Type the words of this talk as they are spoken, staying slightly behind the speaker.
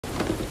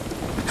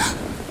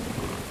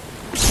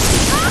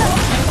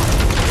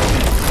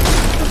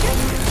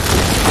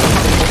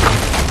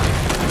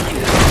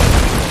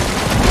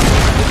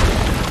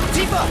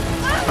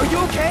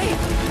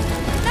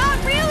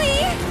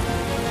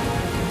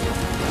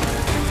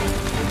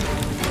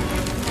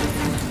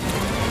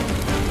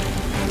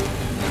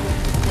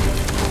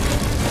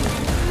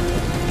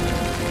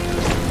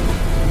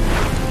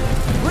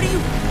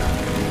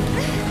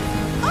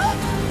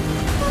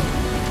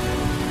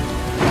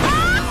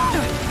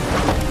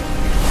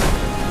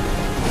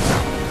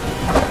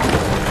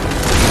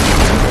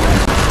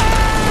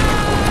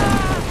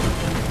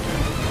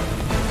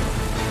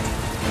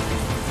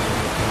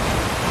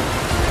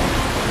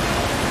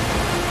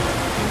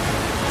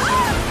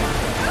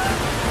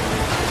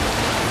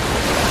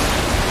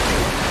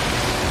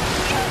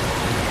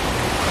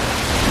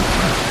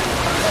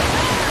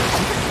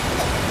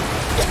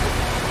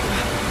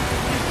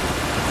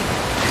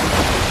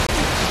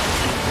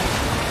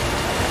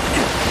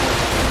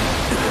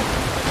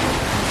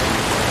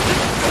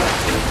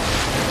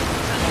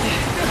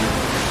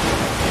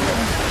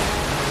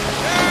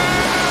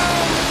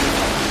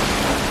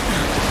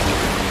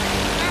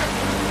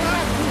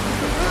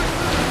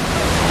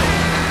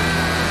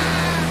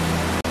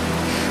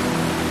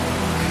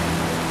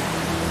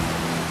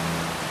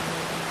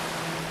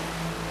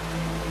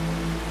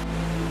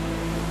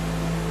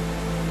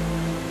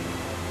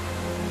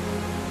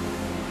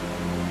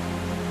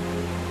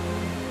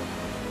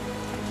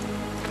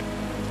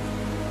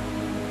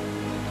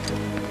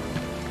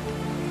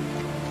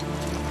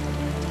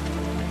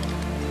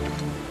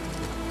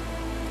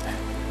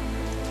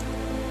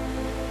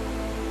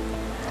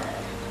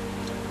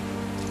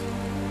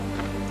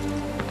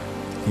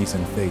He's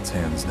in Fate's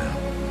hands now.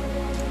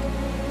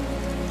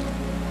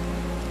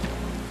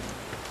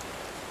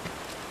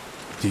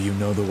 Do you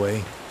know the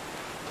way?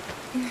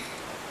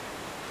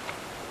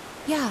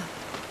 Yeah.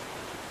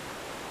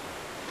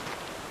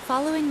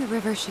 Following the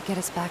river should get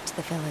us back to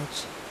the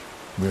village.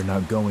 We're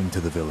not going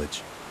to the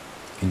village.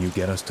 Can you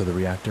get us to the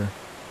reactor?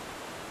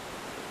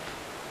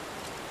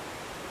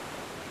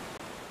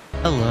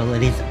 Hello,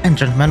 ladies and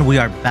gentlemen. We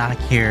are back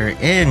here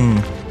in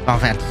Final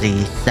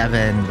Fantasy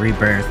VII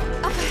Rebirth.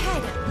 Up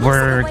ahead.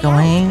 We're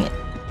going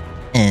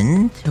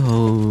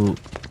into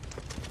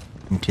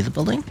the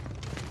building.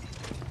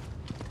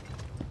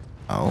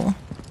 Oh.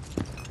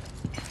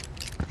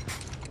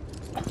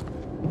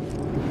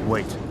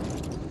 Wait.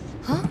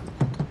 Huh?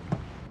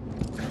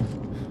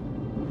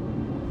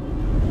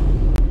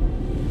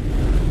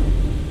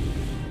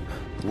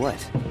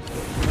 What?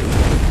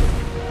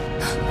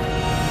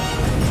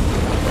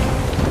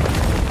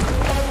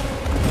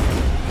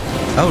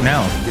 Oh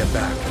no. Get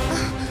back.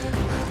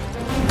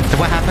 So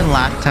what happened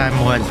last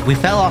time was we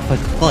fell off a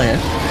cliff.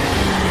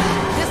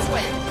 This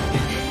way.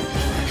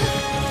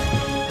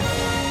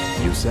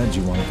 You said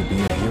you wanted to be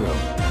a hero.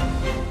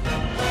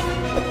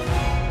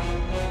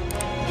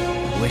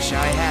 Wish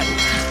I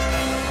hadn't.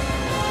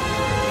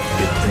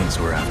 It thinks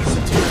we're after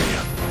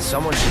materia.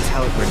 Someone should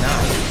tell it we're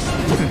not.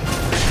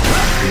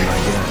 Be my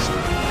guest.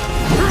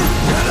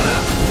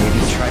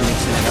 Maybe try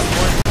mixing it up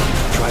more?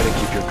 Try to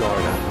keep your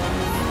guard up.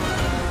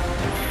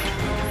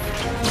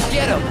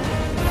 Get him!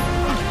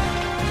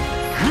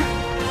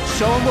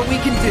 Show him what we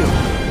can do.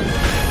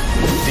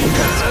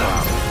 Defense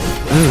pop.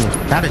 Ooh,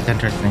 that is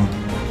interesting.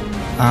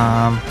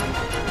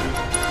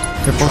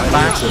 Triple Try to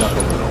slash. mix it up a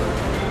little.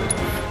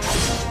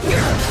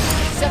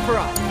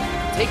 Sephiroth,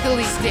 take the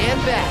lead. Stand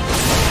back.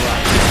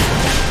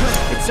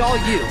 It's all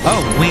you.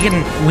 Oh,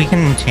 we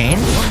can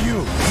change? On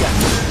you. Yes.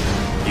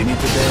 You need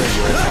to bury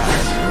your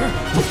attacks.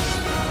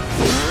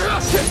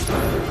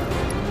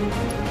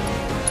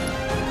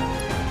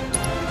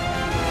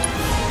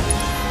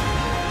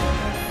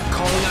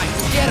 Calling ice.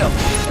 Get him!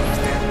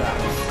 Stand back.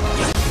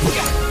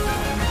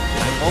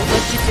 I won't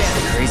let you down.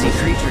 Crazy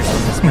creatures on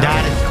this mountain.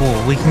 That is cool.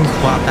 We can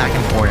swap back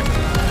and forth.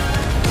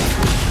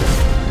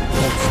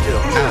 Hold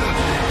still.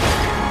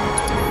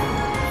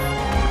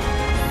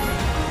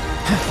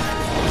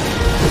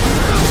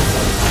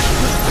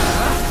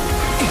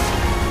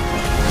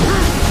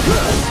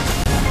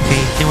 Okay,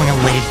 he's doing a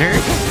laser.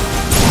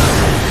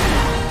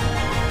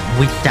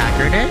 We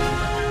staggered it.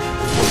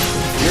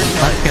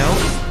 Let's go.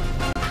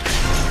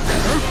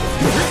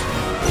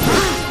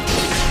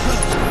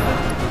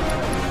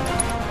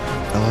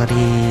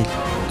 Abilities.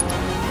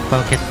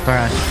 Focus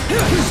thrust.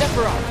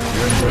 Sephiroth,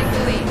 take the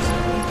lead.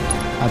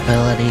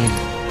 Abilities.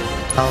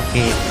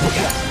 Okay.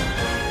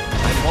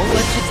 I won't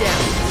let you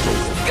down.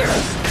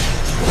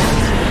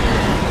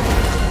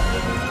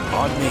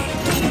 On me.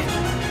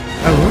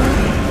 Oh.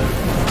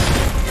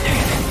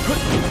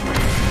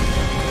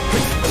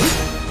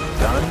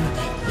 Done.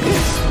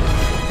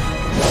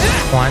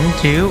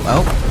 1, 2.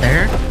 Oh,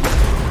 there.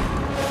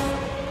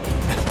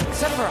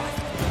 Sephiroth.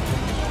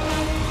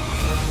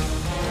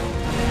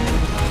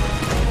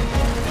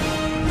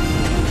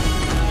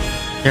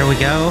 There we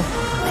go.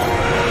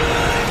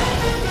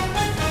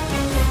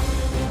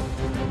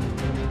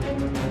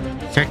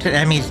 Certain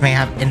enemies may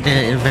have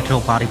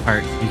individual body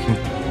parts. You can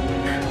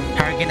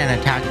target and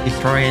attack,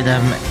 destroy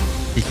them,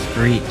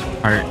 discrete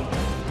part.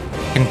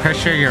 You can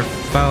pressure your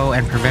foe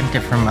and prevent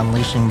it from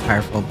unleashing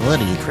powerful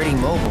abilities. Pretty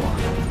mobile.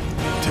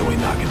 Till we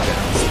knock it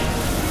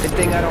down. Good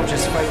thing I don't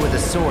just fight with a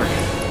sword.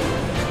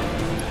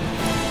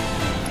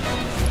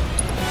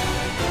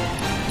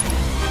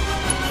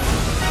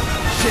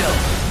 Chill.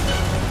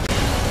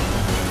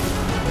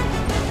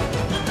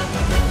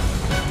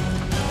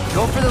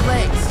 Go for the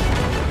legs.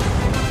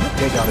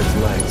 Take out its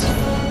legs.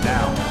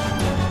 Now.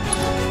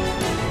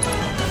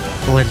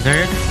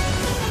 Blizzard.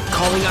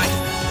 Calling ice.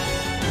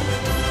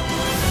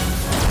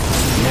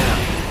 Now,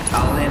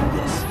 I'll end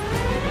this.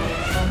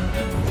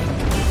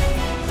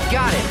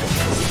 Got it.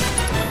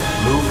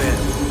 Move in.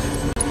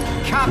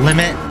 Copy.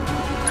 Limit.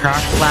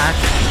 Cross slash.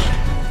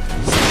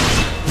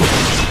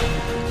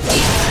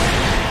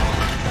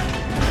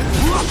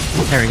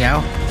 There we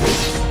go.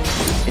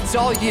 It's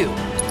all you.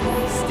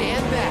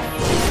 Stand back.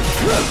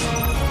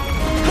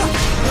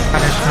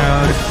 Punish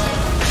mode.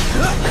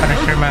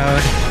 Punisher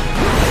mode.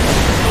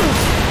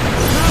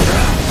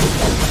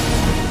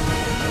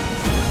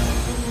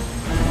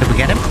 Did we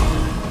get him?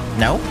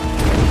 No?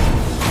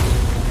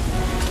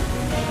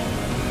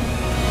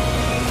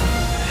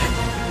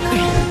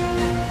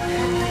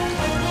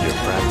 You're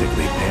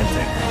practically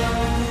panting.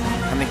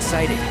 I'm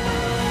excited.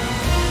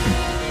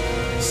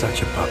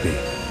 Such a puppy.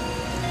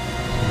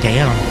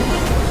 Damn.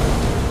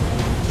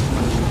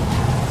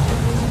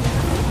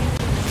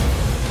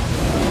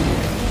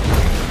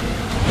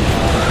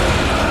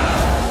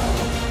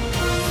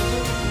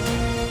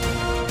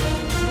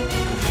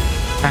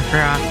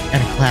 DarkRa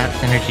and collapse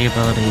energy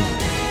abilities.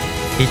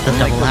 Use the I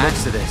like double the hack.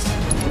 looks of this.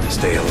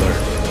 Stay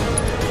alert.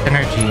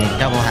 Energy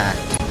double hack.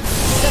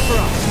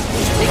 Sephiroth,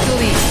 take the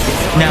lead.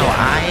 No,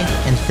 I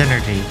and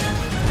Synergy.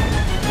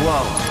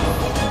 Whoa,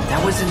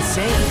 that was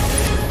insane.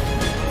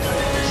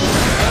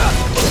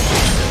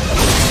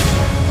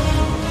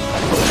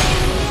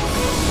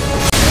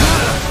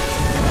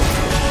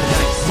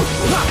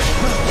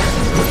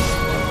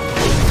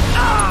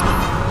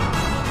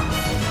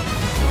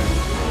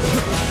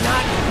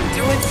 Not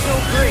doing so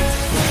great.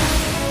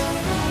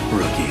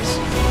 Rookies.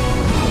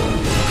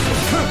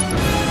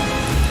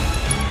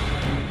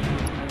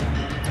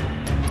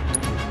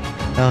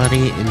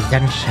 Ability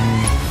exemption.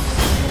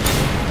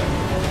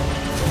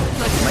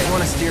 Might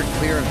want to steer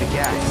clear of the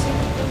gas.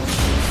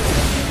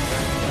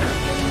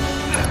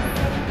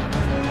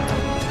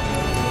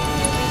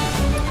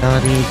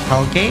 Ability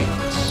Hellgate.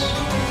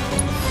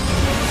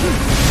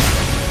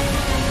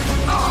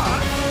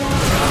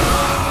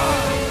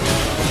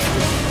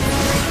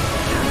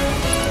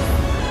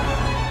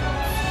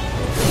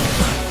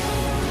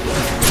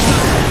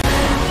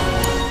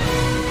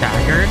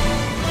 Dagger.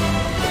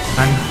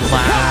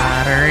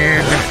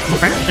 Unflattered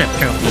friendship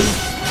trophy.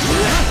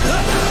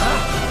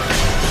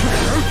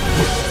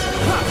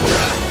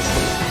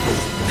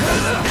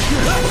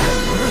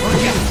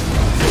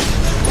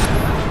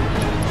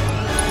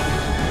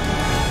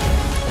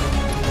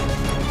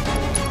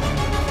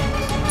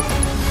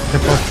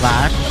 Triple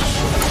Flash.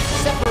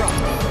 Sephiroth,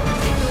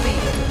 take the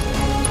lead.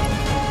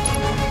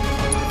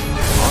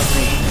 On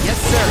me. Yes,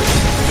 sir.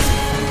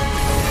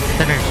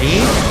 Synergy.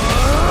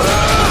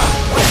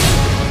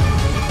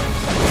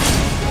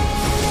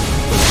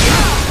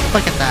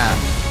 Look at that.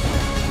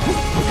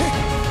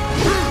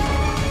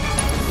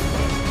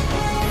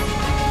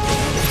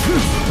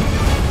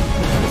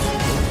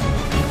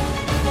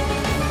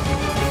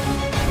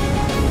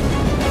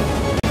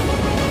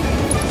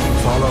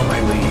 Follow my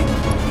lead.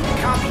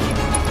 Copy.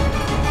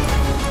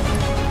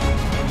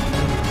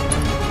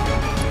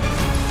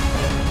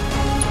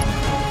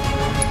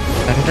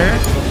 Thunder.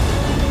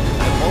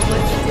 I won't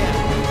let you down.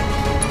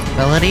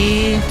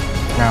 Ability.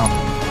 No.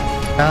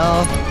 Spell.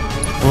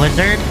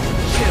 Blizzard.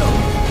 Chill.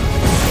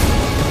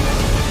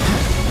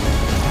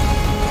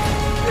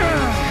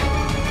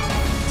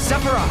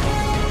 Sephiroth,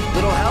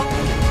 little help?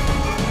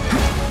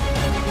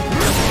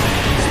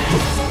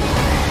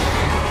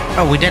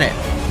 Oh, we did it.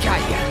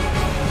 Got ya.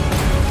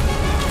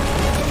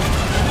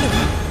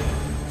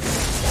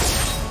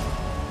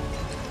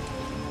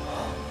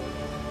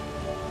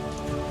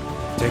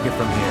 Take it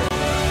from here.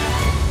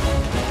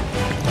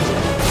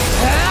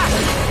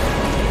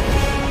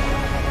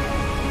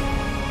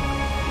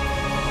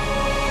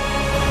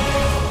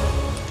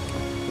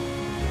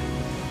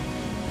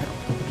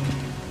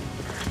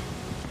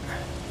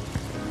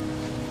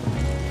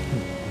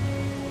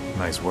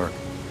 Nice work.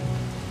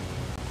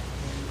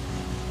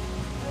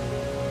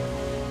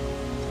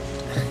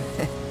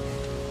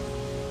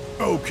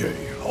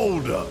 Okay,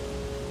 hold up.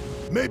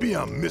 Maybe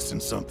I'm missing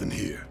something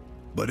here,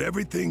 but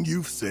everything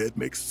you've said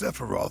makes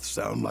Sephiroth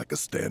sound like a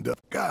stand-up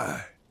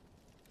guy.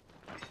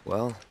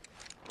 Well,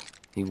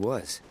 he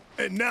was.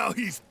 And now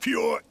he's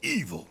pure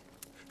evil,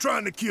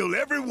 trying to kill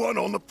everyone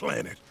on the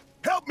planet.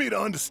 Help me to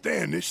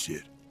understand this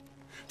shit.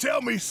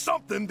 Tell me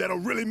something that'll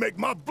really make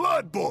my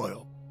blood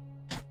boil.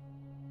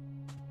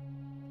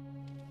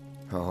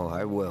 Oh,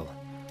 I will.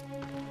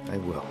 I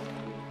will.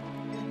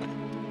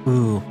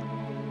 Ooh.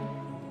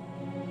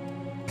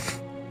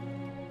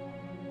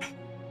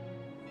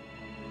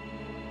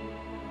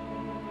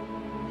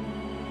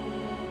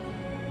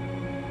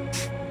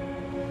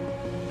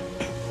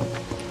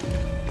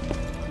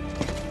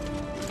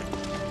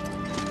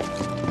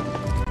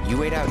 You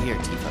wait out here,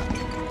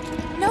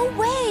 Tifa. No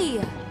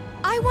way!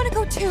 I want to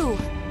go too.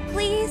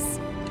 Please?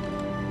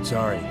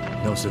 Sorry,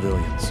 no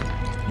civilians.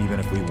 Even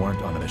if we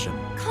weren't on a mission.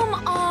 Come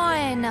on!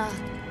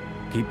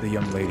 Keep the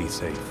young lady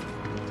safe.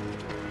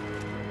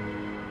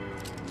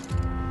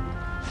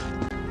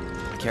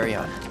 Carry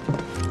on.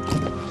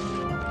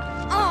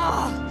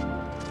 Ugh!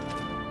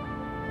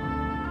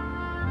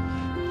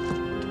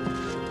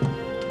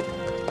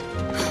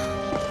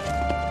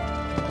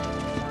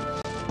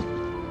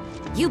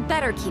 You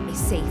better keep me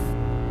safe.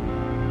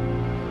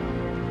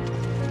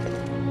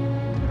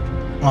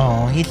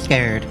 Oh, he's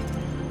scared.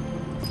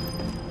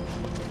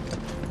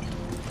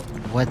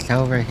 What's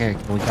over here?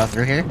 Can we go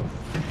through here?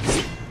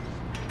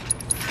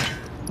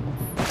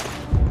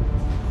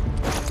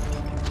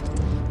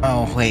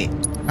 Oh, wait.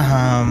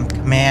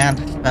 Command,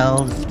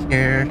 spells,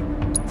 here.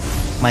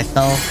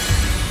 Myself.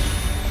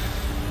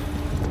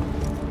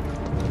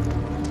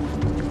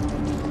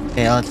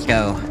 Okay, let's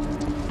go.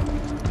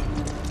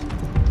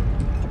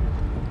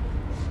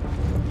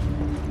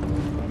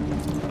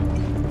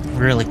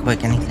 Really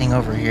quick, anything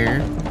over here?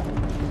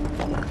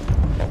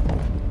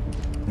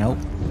 Nope.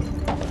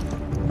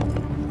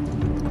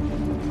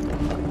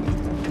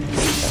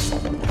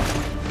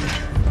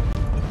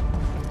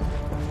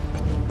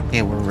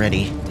 Okay, we're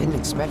ready. Didn't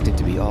expect it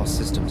to be all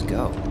systems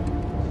go.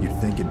 You'd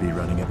think it'd be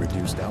running at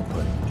reduced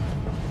output,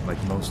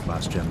 like most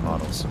last-gen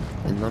models.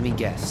 And let me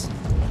guess,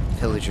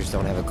 villagers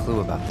don't have a clue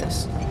about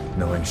this.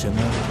 Knowing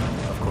Shinra?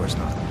 Of course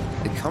not.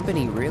 The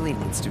company really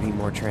needs to be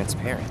more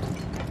transparent.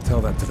 Tell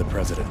that to the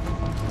president.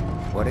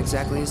 What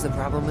exactly is the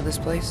problem with this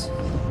place?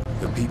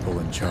 The people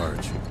in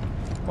charge.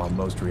 While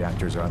most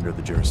reactors are under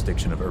the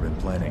jurisdiction of urban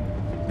planning,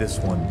 this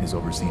one is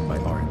overseen by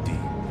R&D.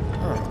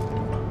 Huh.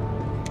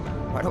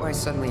 Why do I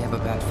suddenly have a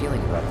bad feeling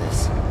about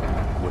this?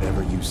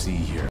 Whatever you see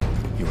here,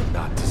 you are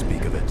not to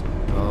speak of it.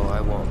 Oh, I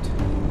won't.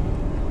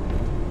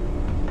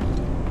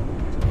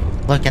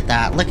 Look at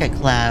that. Look at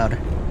Cloud.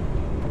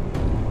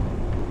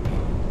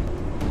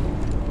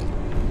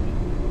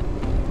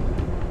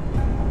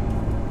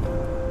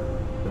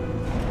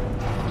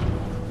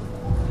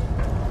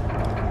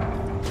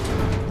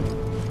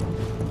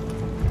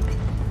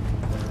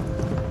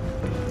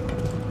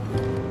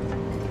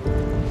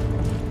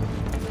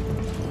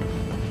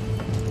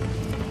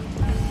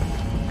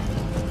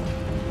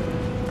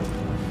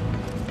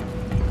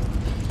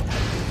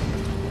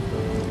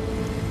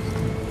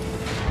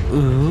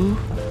 Ooh.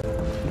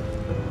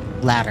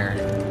 Ladder.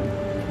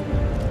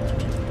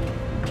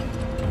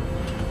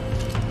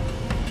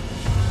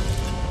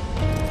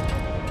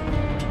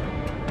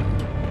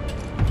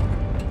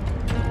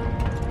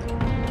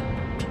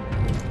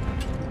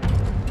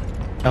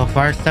 So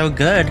far, so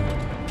good.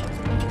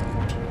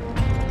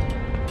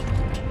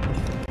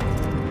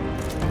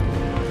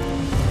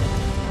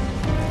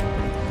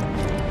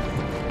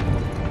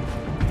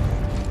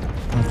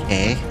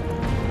 Okay.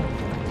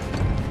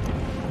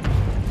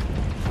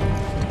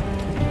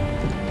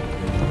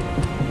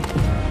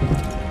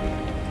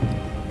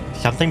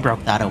 Something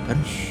broke that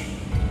open.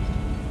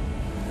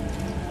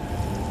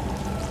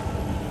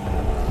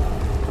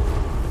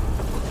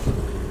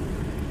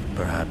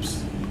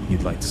 Perhaps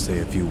you'd like to say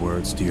a few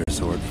words to your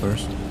sword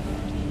first?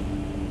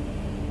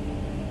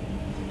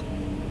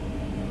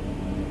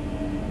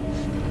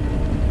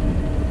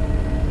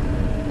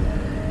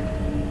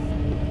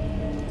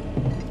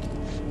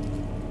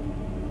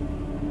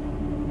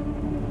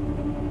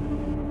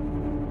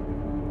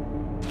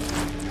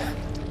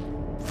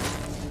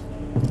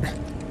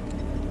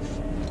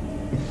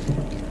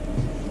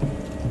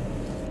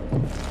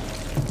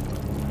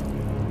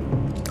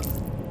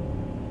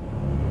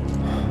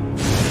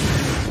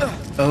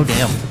 Oh,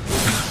 damn.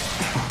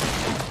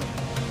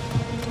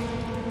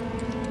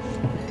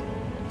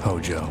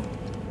 Hojo,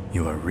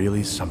 you are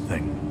really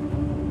something.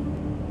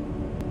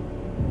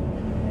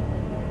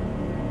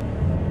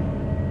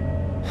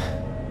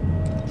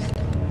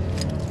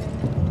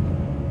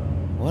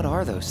 What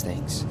are those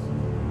things?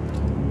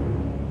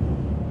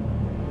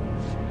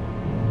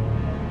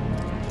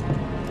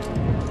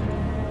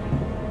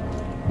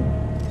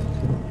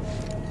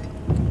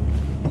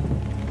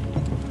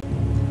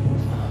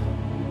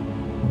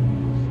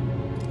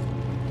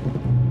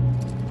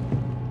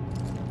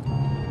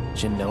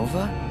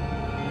 Genova?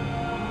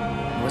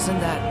 Wasn't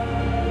that...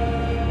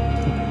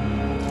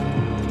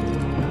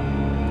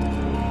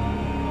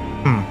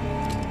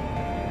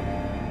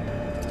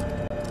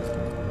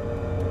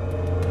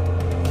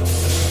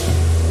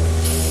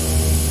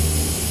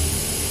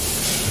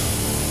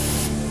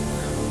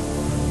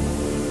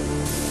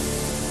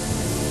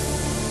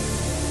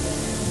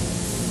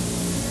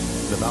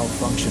 The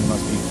malfunction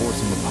must be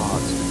forcing the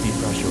pods to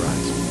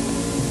depressurize.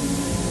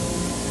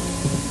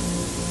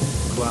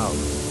 Cloud,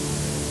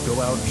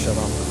 go out and shut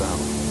off the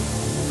valve.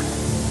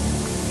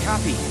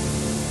 Copy.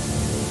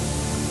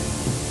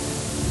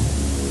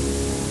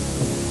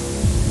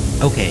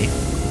 Okay.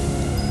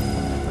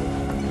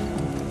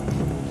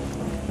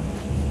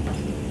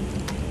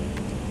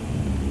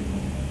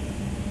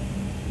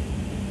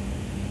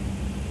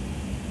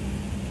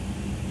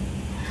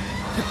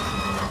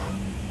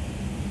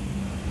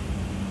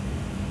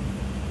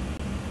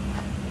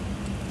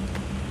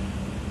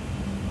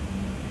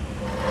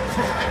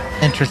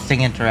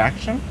 Interesting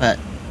interaction, but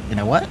you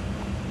know what?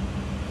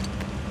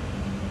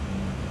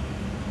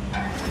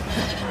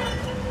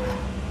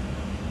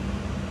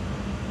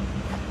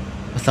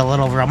 It's a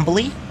little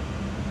rumbly.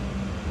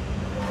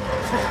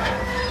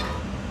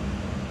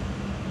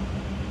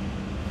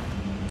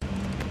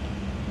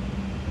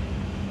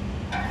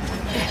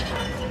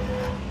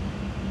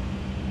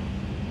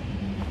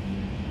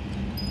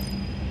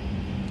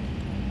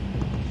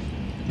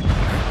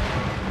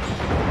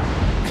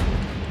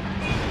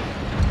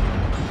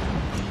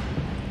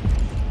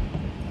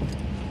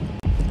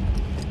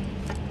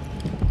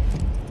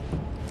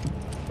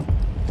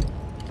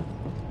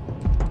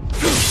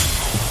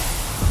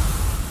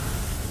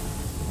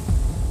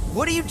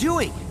 What are you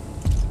doing?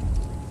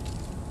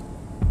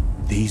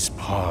 These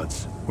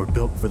pods were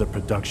built for the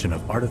production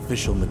of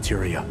artificial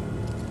materia.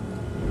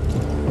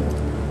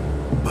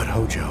 But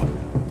Hojo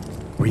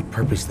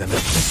repurposed them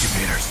as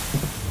incubators,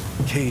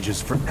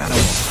 cages for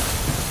animals,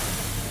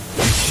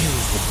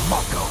 infused with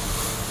Mako,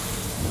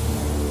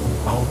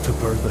 all to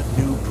birth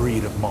a new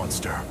breed of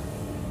monster.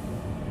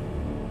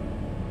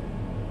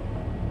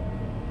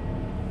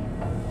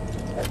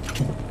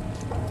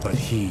 But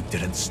he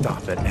didn't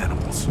stop at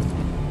animals.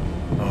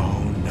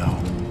 Oh no.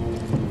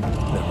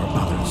 There were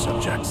other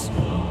subjects.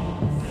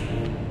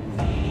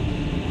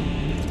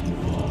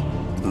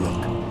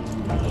 Look.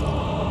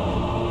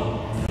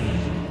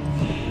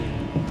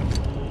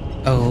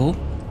 Oh.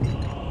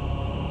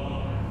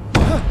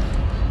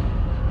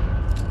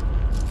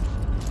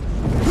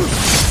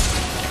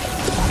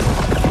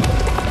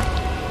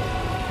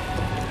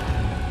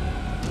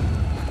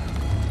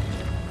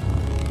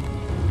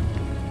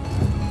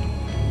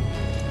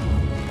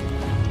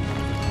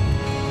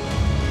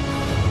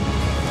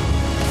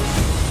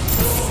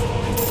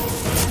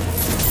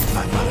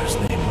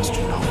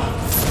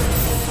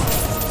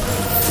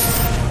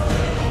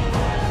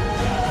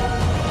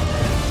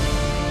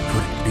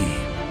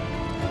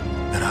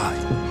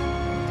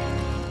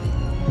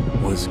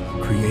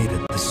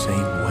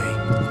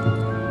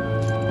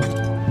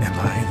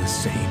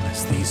 same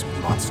as these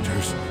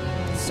monsters?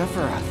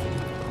 Sephiroth.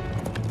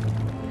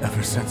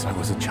 Ever since I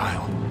was a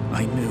child,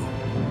 I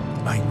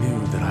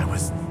knew that I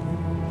was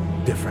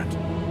different.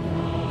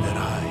 That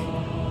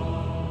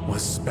I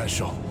was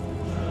special.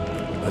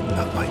 But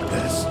not like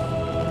this.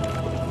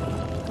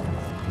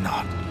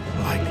 Not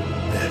like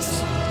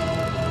this.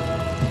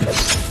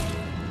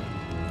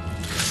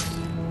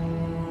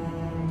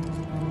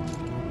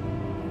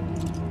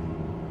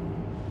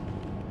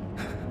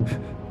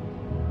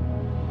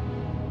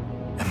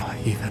 Am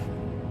I even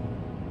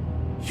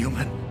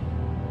human?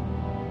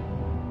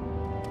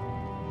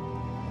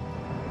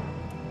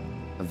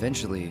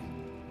 Eventually,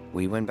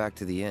 we went back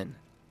to the inn.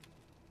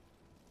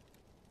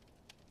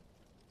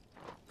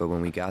 But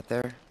when we got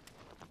there,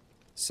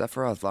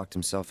 Sephiroth locked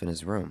himself in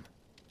his room.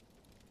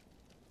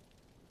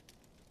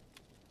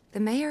 The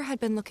mayor had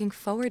been looking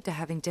forward to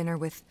having dinner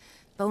with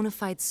bona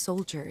fide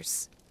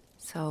soldiers,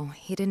 so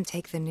he didn't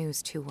take the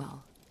news too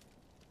well.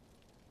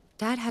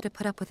 Dad had to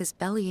put up with his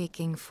belly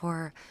aching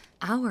for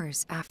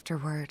hours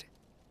afterward.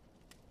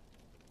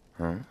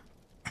 Huh?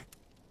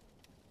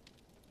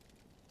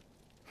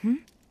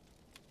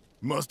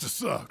 Must have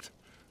sucked.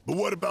 But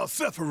what about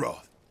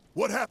Sephiroth?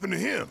 What happened to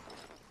him?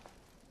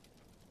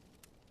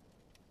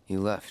 He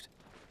left.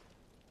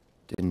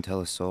 Didn't tell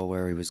a soul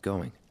where he was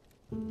going.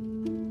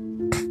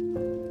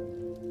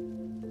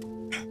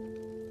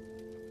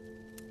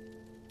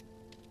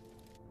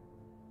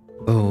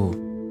 Oh.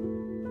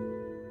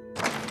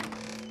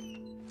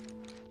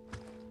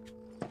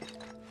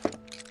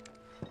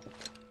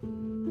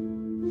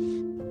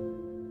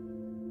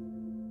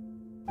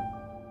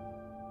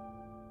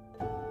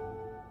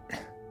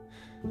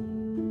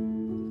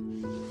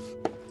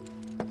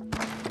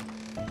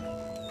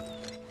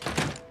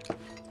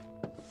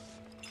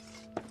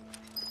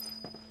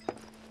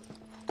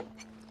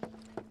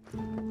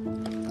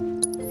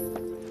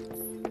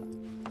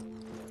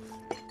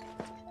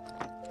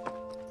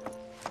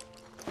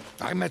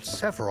 I met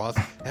Sephiroth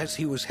as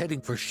he was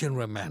heading for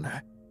Shinra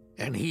Manor,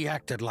 and he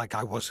acted like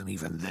I wasn't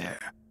even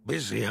there.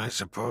 Busy, I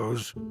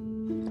suppose.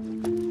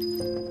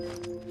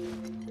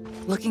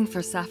 Looking for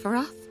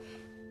Sephiroth?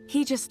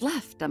 He just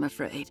left, I'm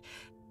afraid.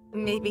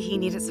 Maybe he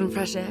needed some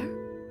fresh air?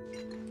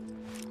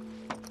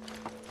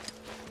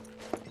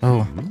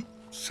 Oh.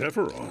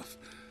 Sephiroth?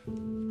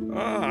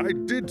 I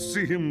did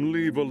see him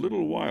leave a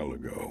little while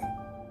ago.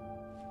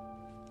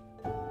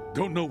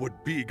 Don't know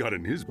what bee got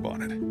in his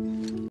bonnet,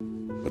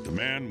 but the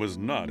man was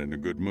not in a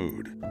good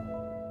mood.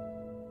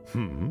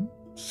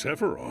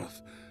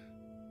 Sephiroth?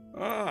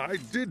 I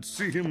did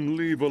see him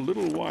leave a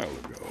little while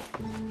ago.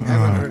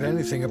 Haven't heard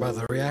anything about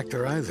the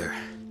reactor either.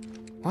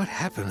 What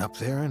happened up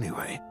there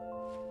anyway?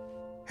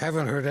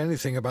 Haven't heard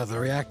anything about the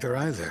reactor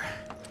either.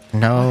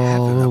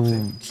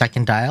 No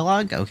second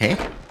dialogue? Okay.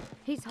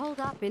 He's holed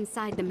up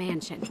inside the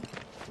mansion.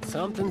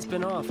 Something's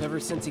been off ever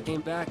since he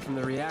came back from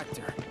the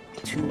reactor.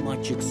 Too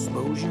much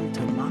exposure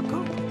to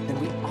Mako? Then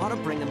we ought to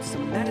bring him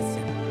some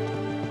medicine.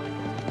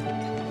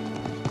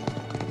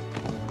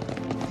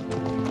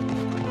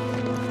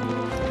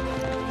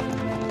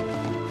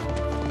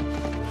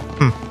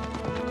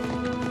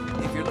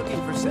 If you're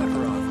looking for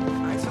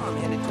Sephiroth, I saw him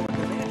headed toward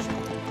the mansion.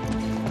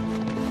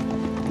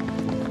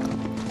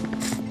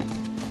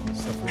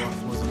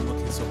 Sephiroth wasn't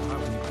looking so hot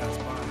when he passed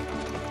by.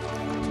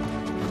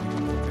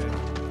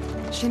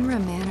 Shinra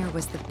Manor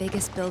was the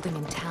biggest building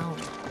in town,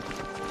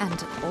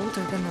 and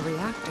older than the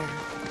reactor.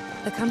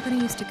 The company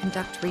used to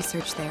conduct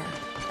research there,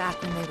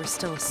 back when they were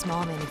still a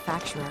small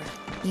manufacturer.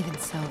 Even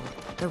so,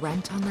 the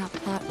rent on that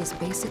plot was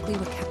basically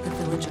what kept the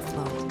village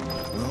afloat.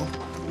 Well,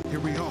 here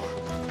we are.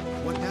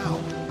 What now?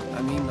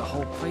 I mean, the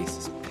whole place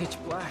is pitch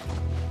black.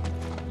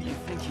 You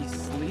think he's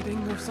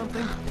sleeping or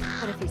something?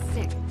 But if he's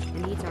sick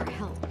and needs our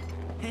help.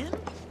 Him?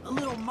 A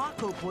little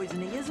Mako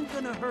poisoning isn't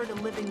gonna hurt a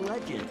living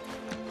legend.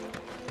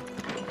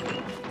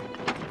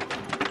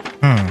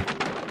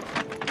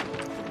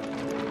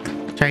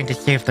 Trying to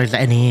see if there's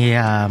any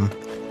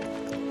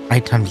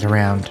items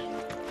around.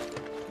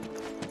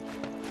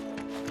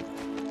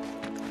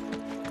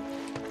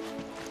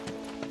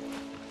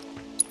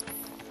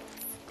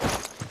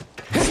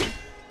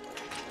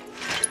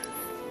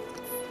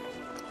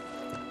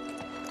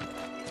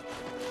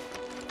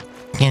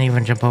 Can't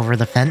even jump over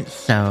the fence,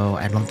 so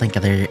I don't think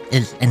there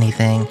is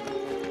anything.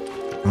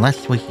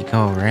 Unless we could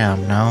go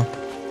around, no?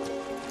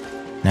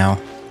 No.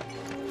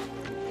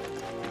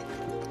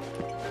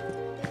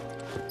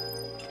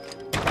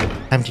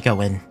 Time to go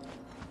in.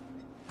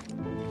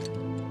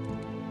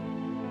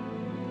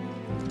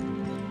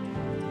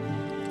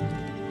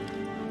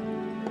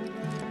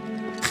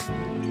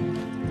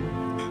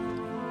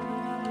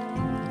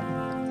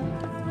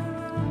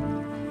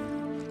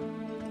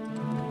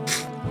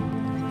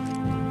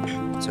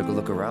 Took a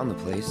look around the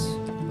place,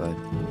 but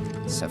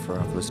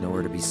Sephiroth was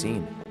nowhere to be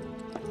seen.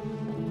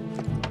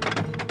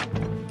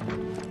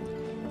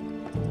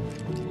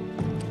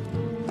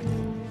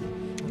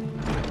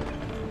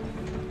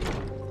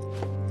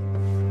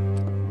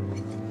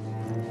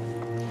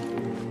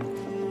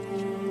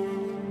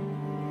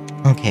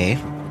 Okay.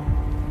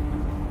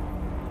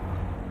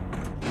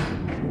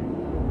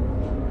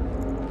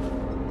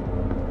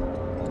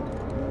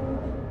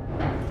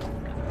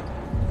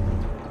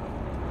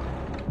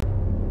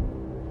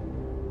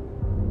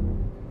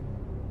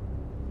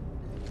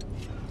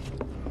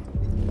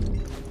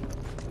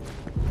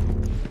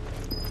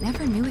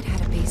 Never knew it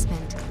had a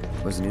basement.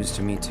 Was news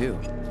to me too.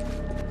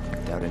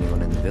 Doubt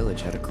anyone in the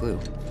village had a clue.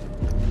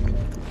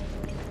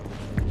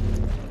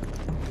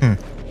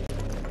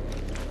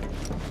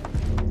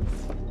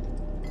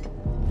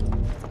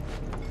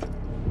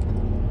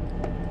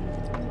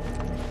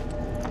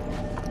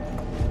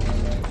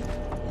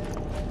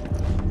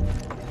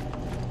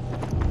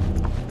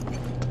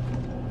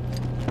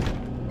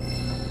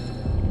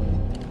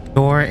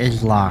 Door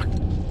is locked.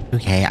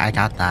 Okay, I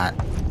got that.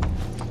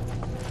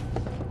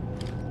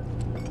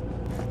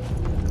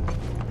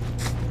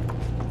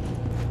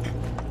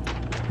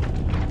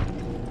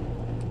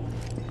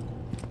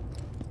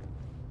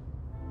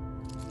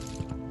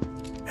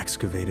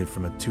 Excavated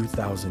from a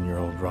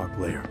 2,000-year-old rock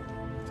layer.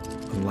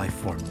 A life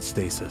form in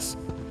stasis.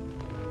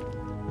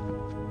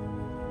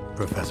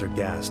 Professor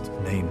Gast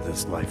named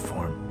this life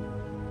form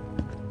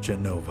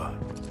Genova.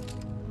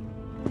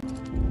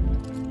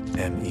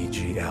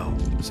 MEGL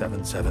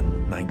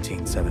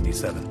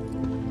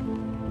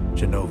 77-1977.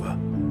 Genova.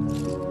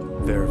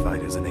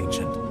 Verified as an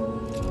ancient.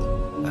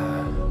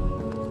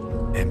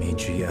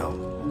 MEGL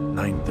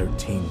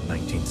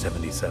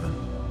 9/13/1977.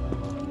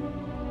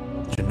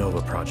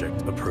 Genova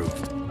project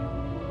approved.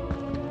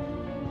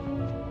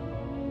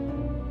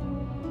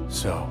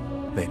 So,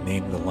 they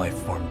named the life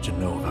form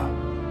Genova.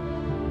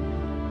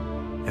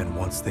 And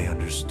once they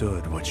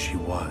understood what she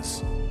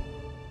was,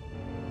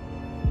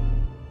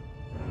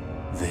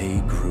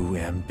 they grew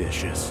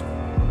ambitious.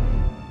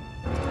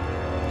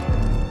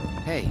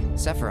 Hey,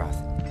 Sephiroth.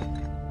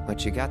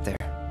 What you got there?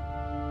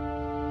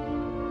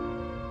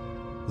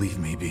 Leave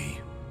me be.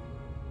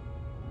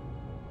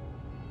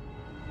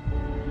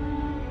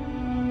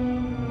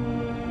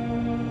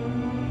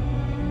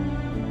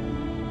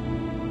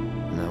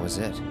 And that was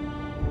it.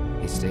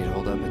 He stayed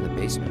holed up in the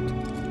basement.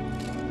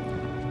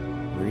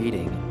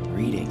 Reading,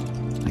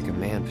 like a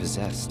man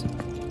possessed.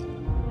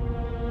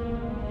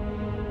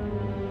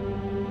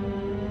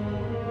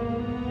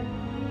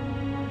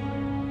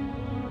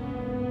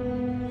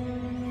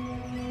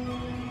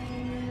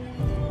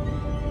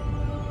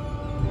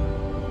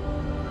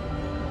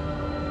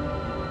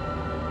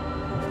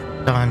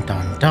 Dun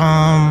dun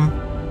dun.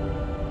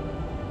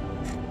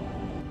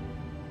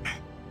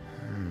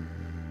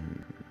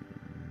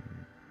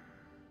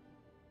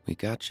 We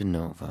got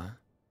Genova.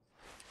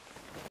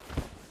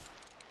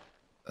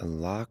 A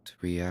locked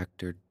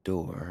reactor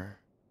door.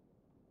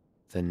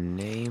 The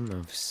name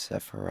of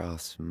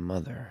Sephiroth's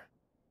mother.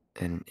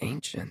 And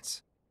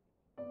ancients.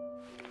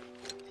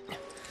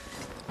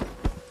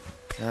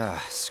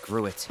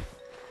 Screw it.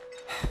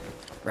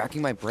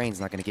 Racking my brain's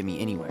not gonna get me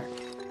anywhere.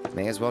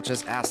 May as well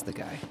just ask the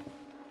guy.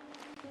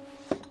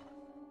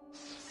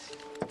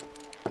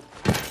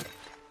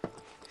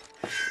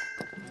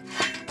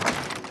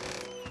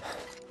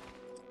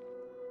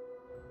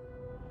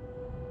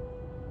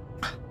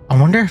 I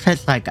wonder if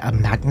it's like a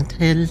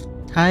magnetized.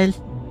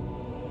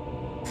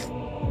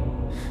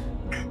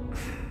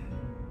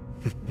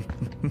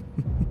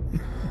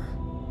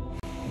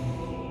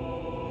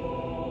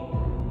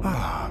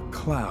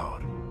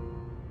 Cloud.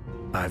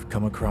 I've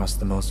come across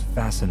the most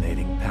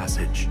fascinating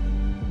passage.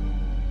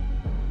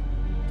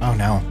 Oh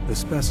no. The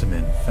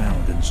specimen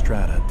found in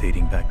strata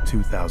dating back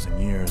 2,000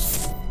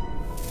 years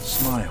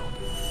smiled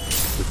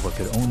with what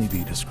could only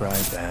be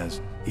described as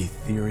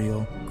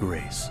ethereal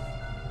grace.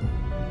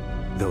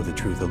 Though the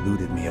truth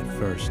eluded me at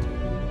first,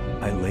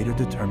 I later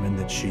determined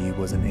that she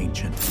was an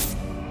ancient,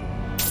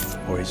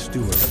 or a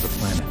steward of the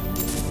planet,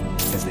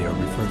 as they are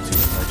referred to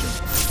in legend.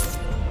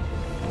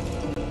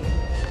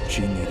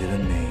 She needed a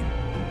name,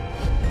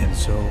 and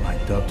so I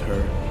dubbed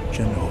her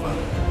Genova.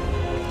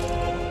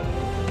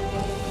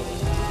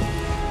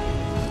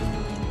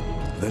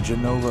 The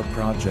Genova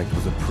project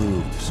was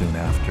approved soon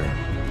after.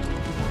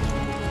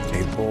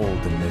 A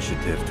bold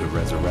initiative to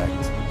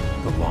resurrect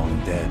the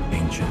long-dead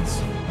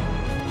ancients.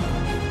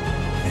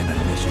 An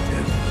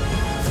initiative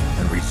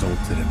that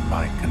resulted in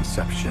my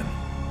conception.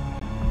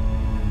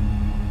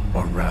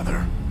 Or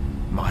rather,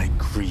 my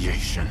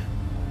creation.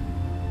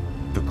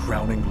 The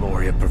crowning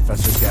glory of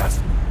Professor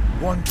Gast's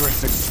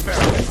wondrous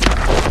experiment.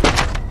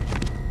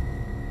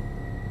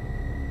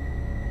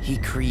 He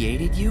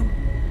created you?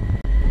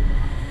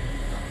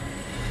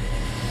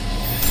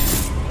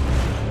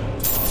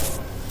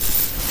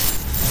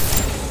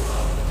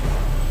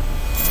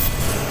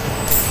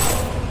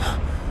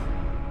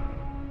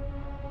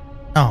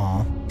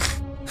 Oh.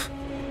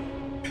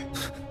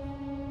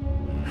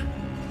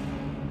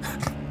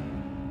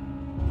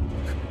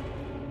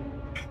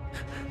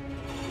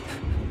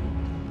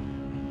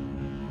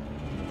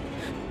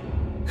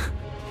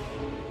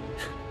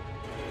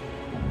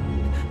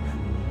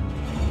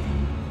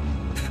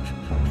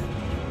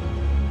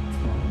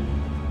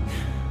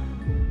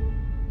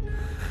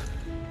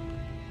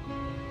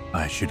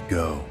 I should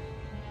go.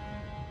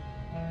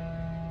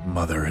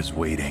 Mother is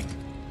waiting.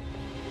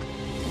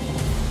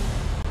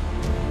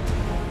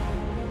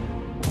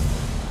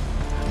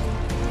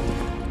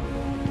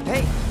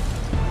 Hey!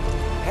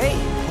 Hey,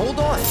 hold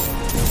on!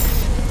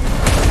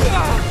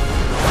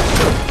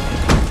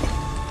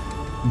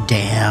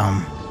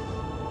 Damn.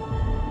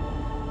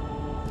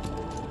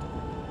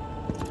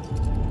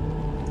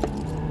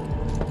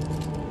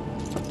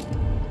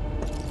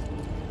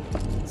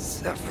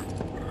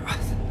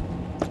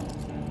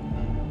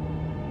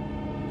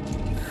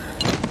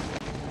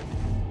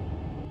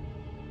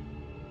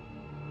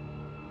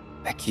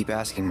 I keep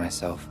asking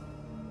myself,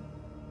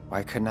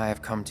 why couldn't I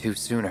have come to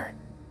sooner?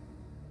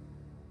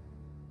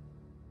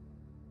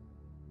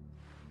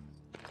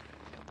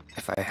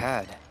 If I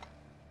had,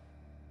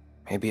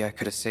 maybe I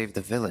could have saved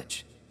the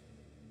village.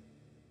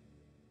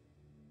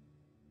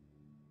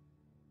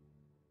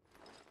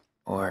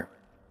 Or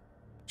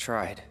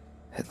tried,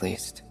 at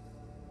least.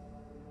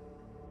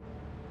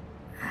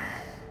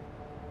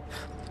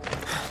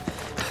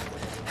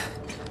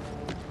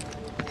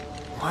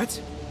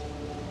 What?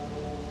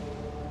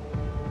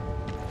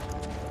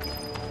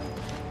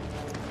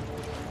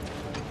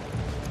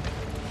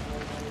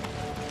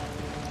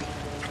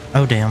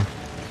 Oh, damn.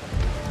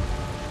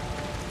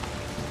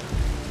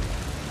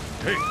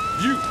 Hey,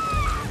 you!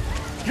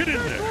 Get in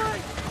there!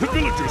 The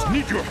villagers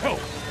need your help!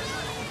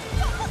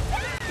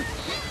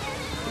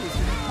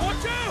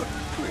 Watch out!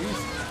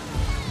 Please.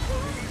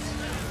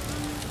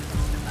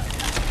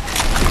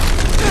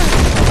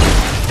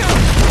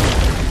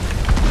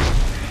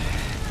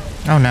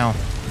 Oh, no.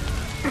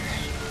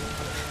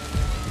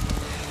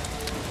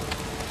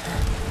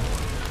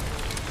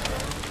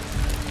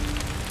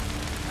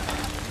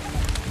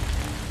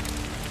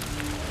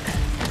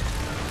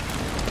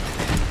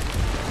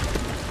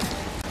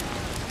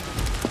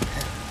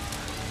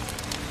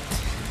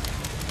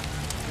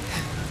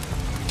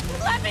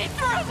 Let me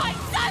through! My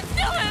son's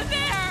still in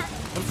there!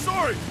 I'm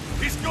sorry!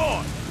 He's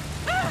gone!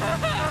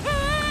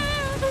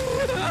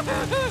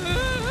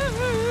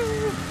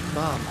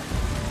 Mom.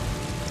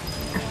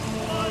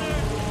 Water!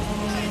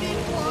 I need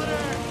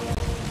water!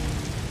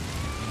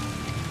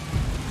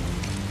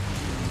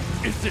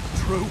 Is it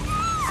true?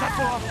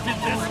 Sephiroth did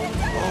this?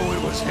 Oh,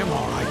 it was him,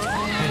 all right.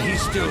 And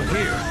he's still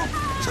here.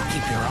 So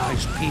keep your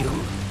eyes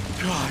peeled.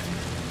 God.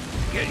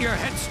 Get your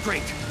head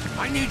straight.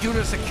 I need you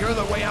to secure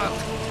the way out.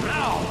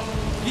 Now!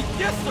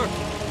 Yes, sir!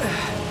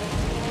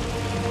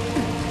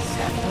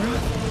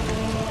 Sephiroth?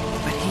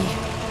 But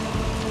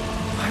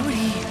why would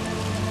he...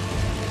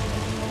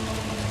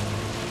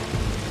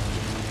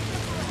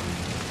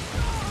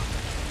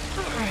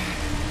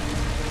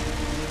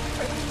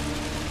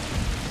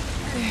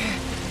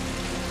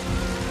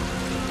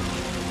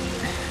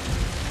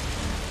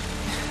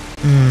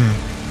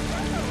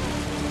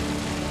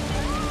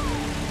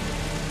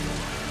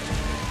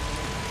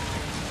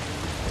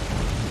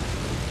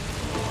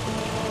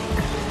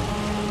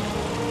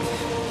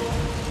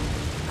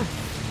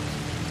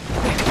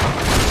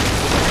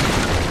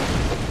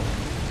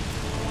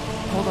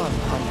 Hold on,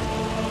 Mom.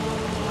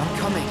 I'm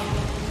coming.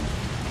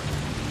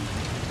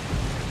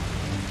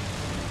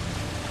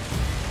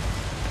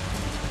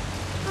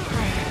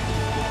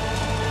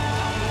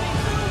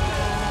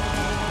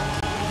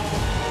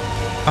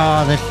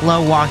 Oh, the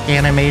slow walk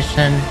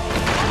animation.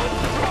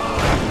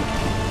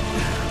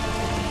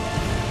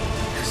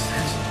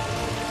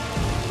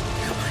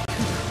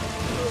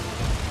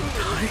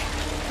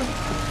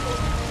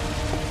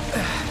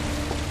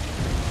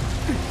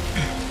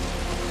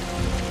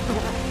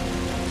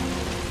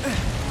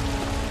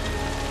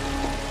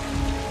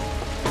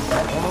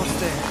 Almost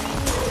there.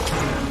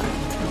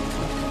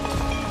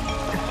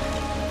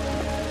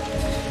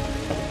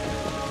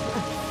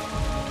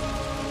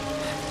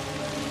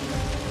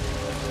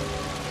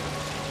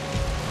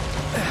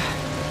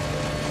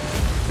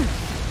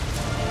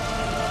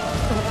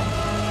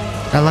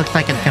 That looks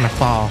like it's gonna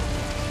fall.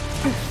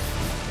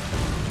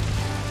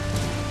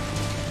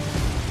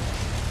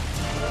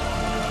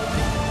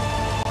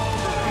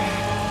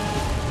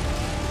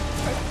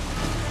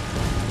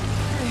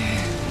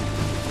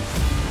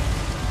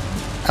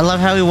 I love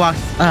how he walks,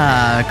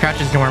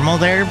 crouches normal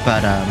there,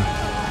 but,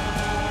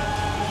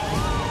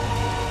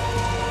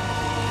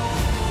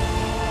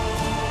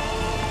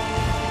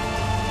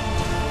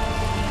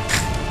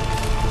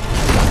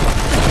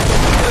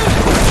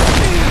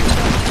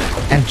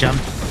 and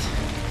jumps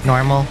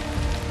normal.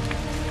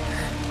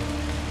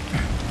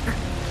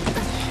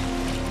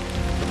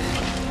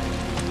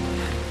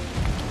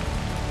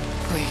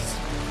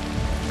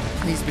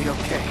 Please be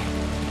okay.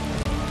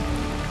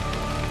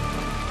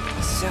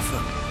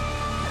 Sephiroth.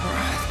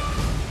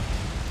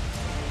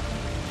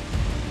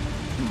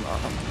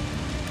 Mom.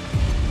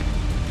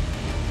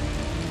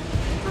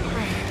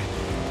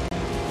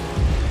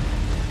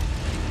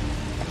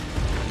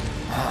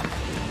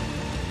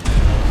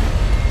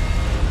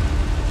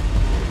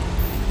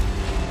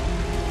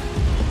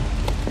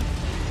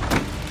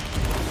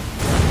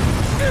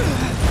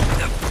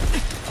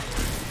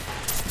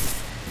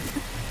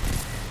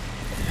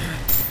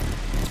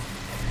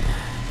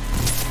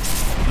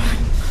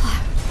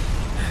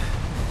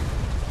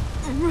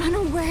 Run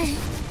away.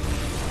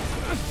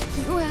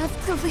 You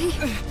have to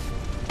leave.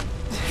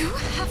 You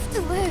have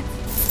to live.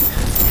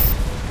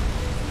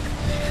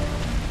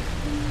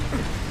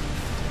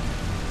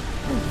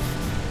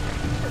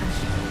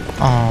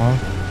 Aww.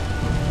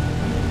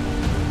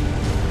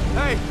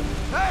 Hey!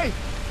 Hey!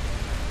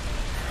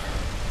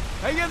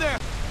 Hang in there!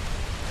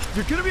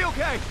 You're gonna be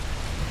okay!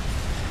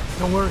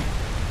 Don't worry.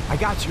 I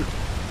got you.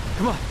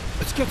 Come on,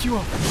 let's get you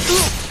up.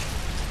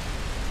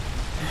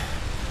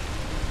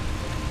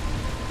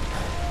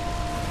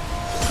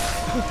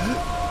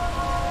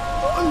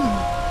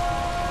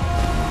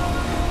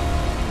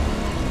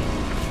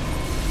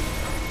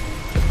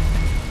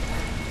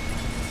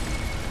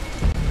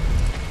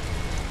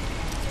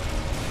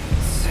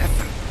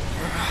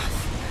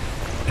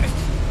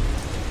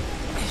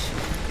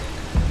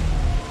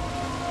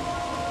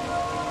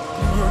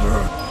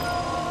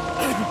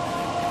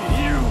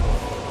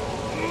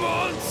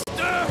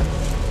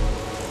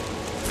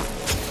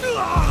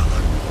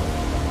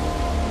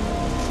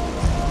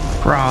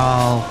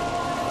 Brawl.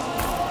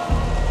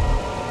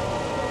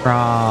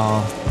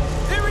 Brawl.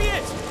 There he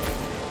is!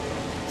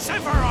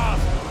 Sephiroth!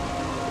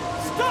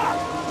 Stop!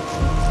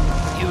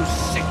 You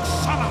sick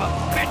son of a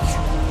bitch!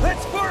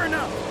 That's far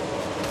enough!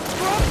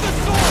 Drop the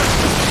sword!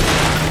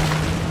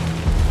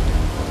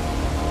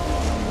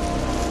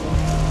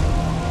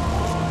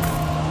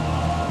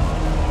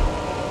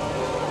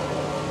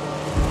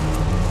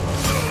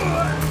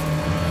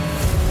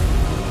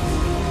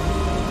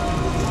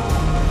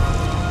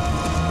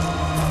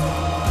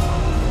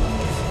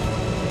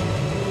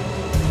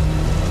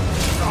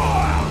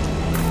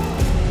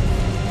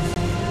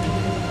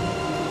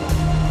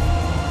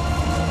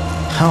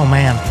 Oh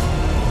man.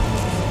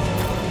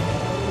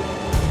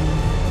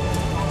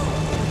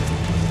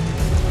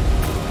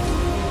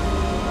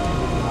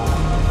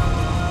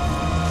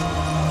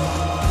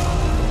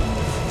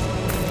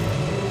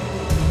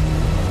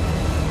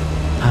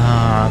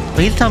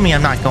 Please tell me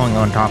I'm not going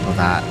on top of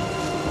that.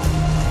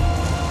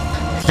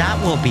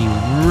 That will be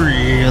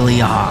really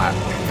hot.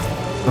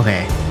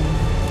 Okay.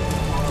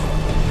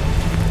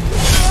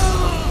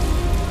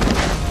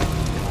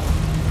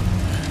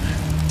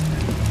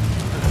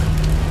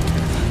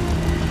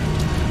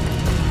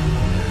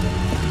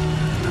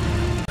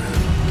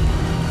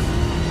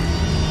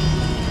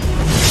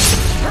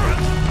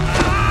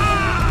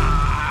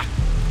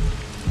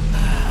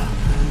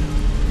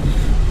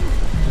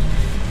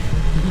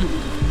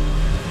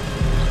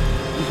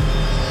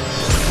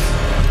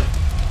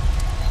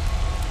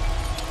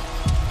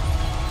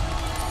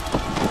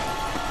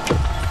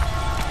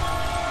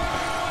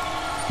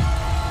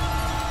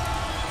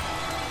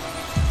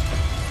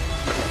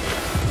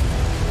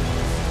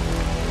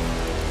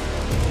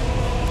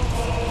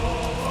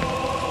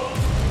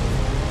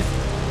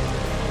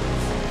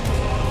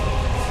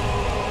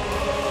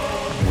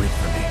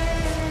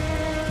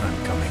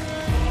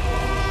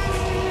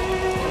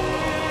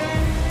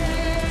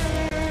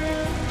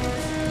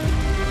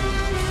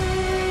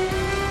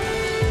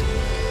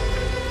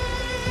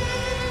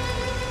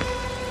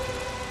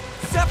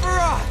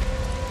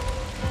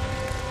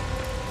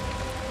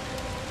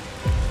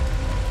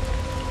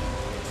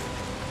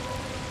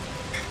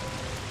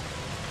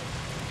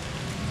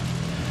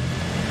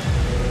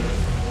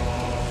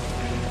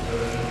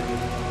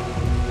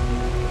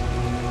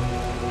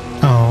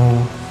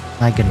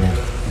 My goodness.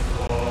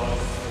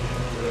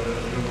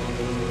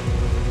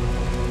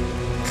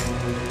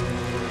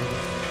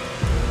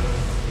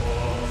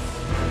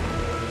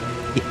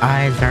 The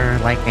eyes are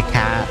like a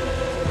cat.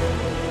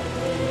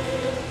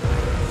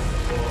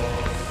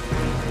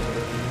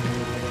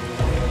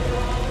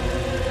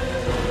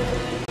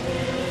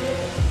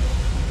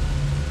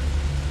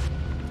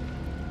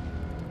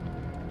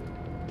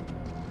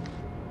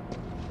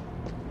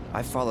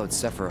 I followed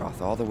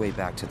Sephiroth all the way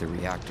back to the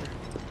reactor.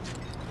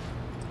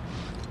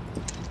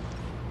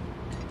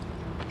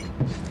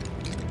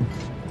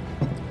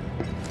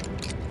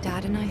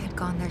 Dad and I had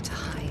gone there to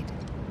hide.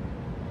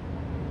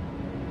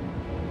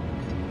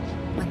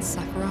 When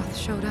Sephiroth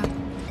showed up,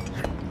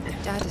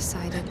 Dad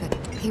decided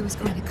that he was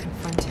going to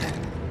confront him.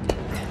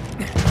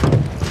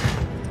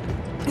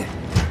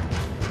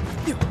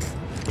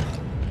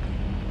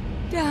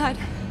 Dad!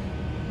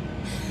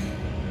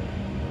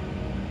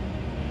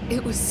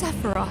 It was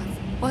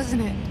Sephiroth,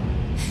 wasn't it?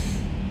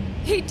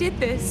 He did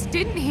this,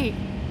 didn't he?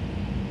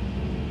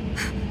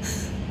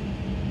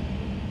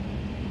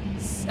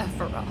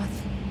 Sephiroth.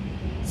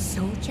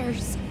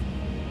 Soldiers.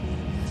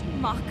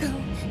 Mako.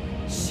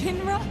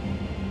 Shinra.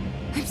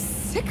 I'm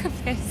sick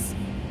of this.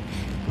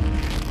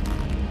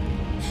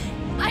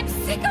 I'm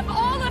sick of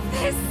all of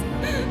this!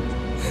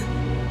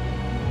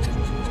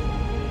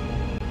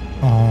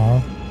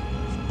 Aww.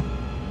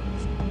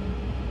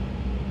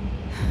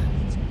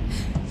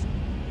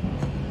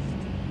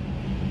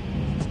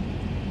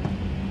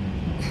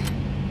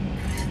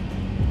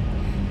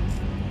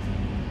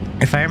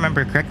 If I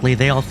remember correctly,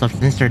 they also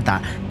censored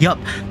that. Yup,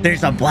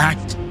 there's a black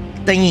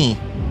thingy.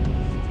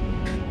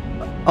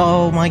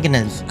 Oh my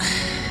goodness.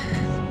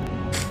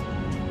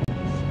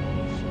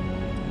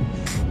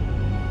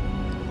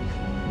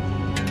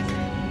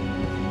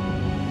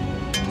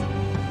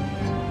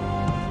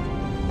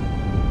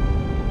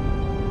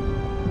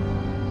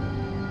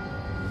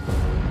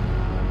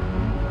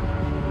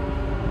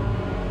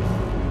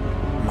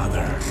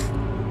 Mother,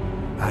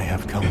 I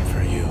have come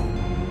for you.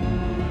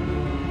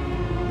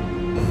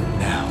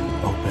 Now,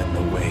 open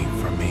the way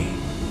for me.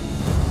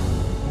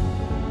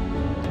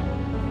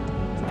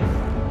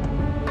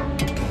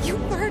 You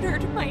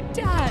murdered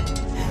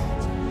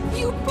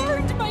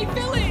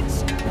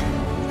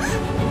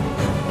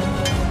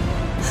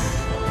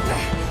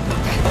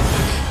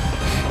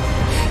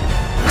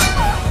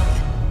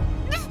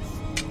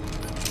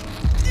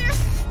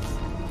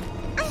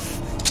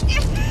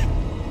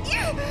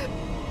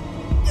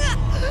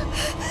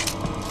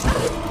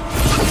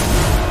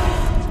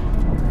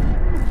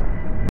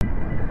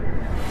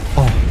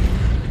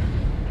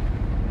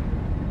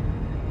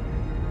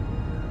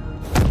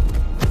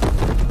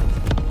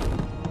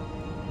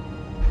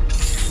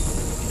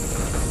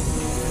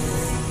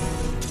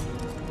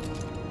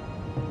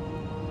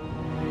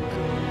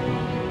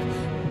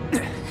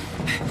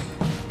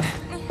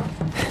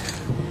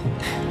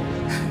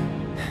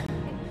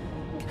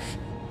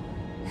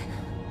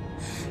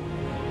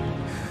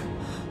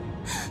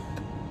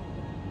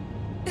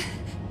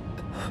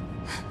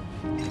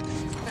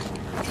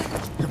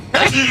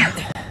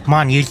Come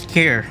on, use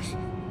cure.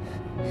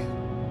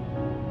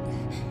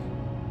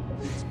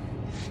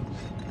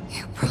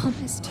 You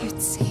promised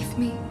you'd save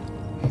me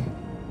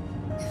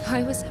if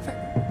I was ever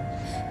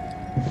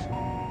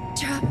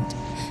trapped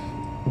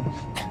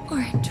or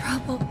in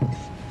trouble.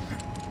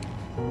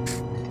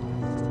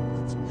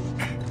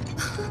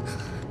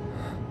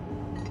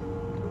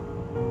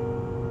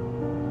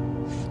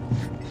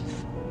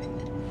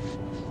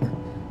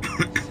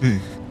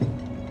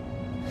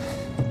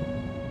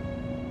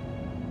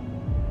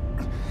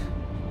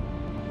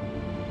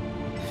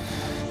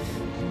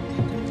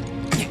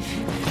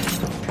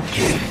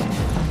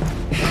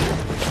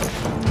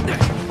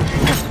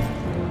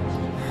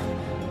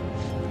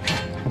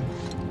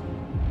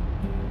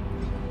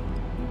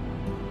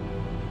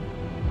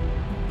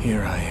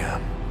 Here I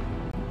am,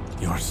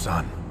 your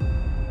son.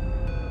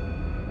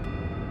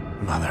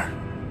 Mother,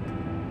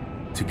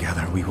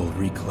 together we will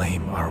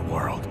reclaim our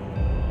world.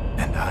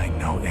 And I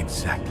know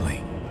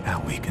exactly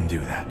how we can do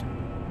that.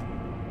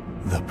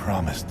 The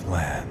Promised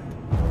Land.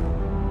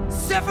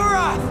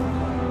 Sephiroth!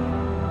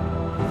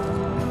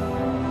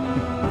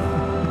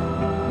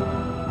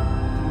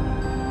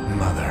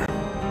 Mother,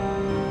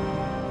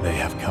 they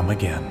have come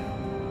again.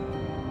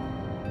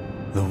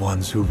 The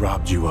ones who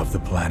robbed you of the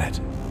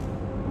planet.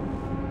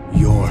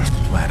 Your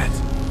planet.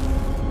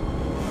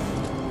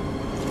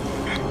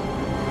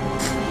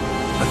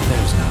 But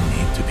there's no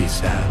need to be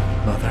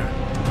sad, Mother.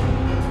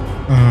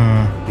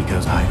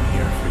 Because I'm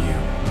here for you.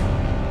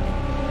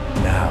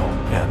 Now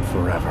and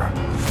forever.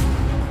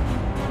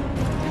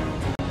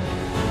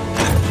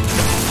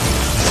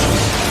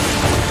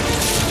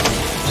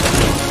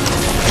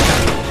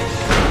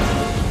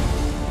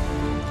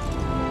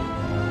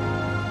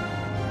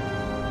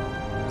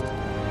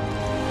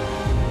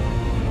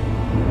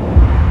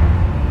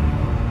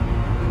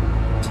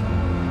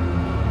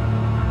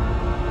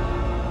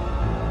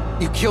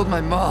 You killed my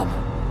mom.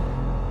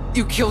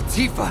 You killed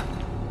Tifa.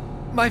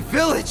 My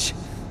village.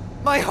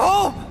 My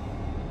home.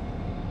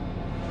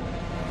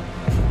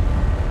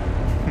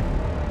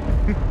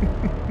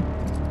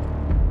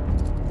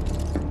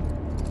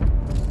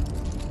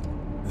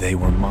 They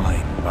were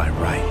mine by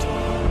right.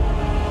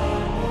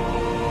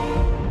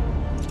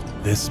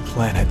 This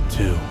planet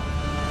too,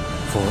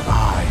 for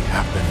I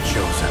have been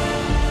chosen.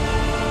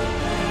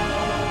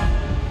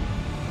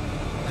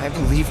 I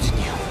believed in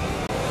you.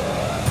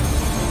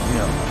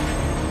 No.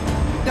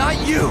 Not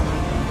you!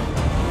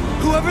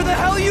 Whoever the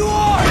hell you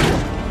are!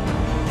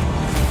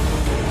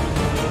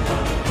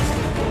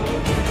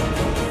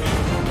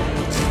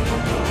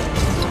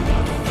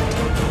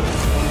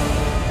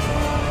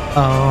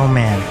 Oh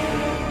man.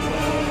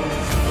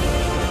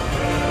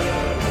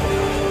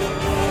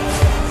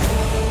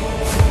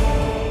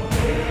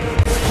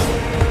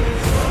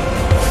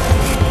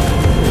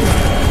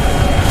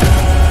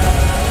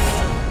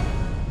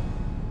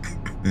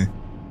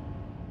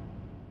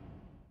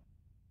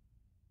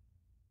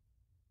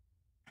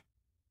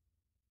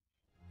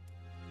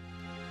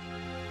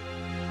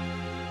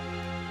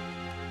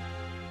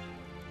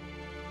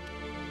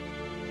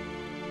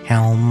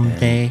 Helm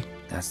Day.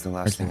 That's the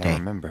last thing I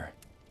remember.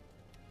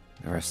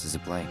 The rest is a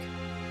blank.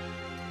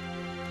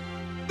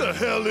 The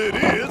hell it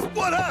is?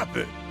 What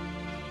happened?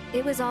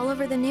 It was all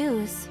over the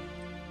news.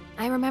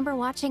 I remember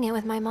watching it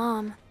with my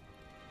mom.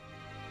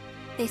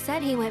 They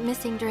said he went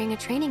missing during a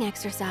training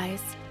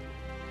exercise.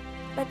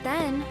 But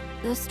then,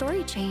 the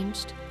story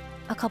changed.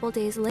 A couple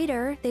days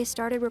later, they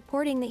started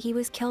reporting that he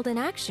was killed in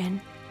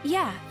action.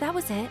 Yeah, that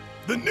was it.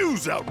 The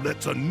news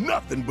outlets are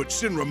nothing but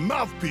Shinra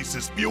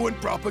mouthpieces spewing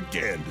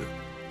propaganda.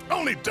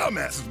 Only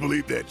dumbasses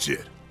believe that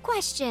shit.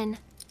 Question.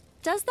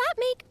 Does that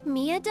make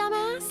me a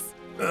dumbass?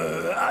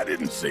 I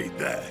didn't say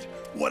that.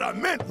 What I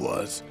meant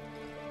was,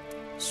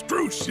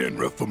 screw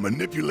Shinra for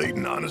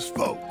manipulating honest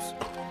folks.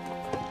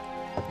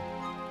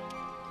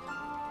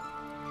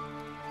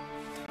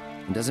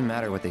 It doesn't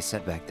matter what they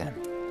said back then.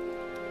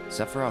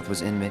 Sephiroth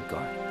was in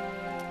Midgar.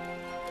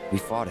 We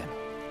fought him.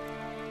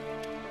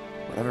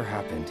 Whatever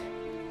happened,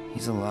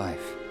 he's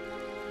alive.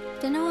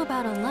 Don't know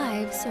about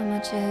alive so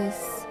much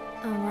as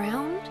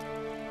around?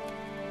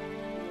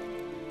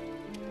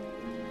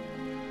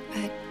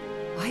 But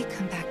why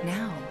come back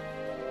now?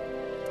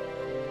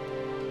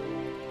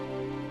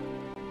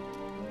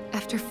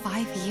 After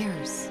 5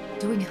 years,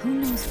 doing who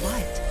knows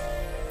what?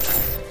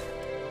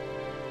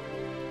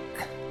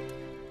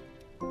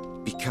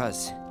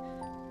 Because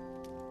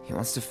he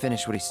wants to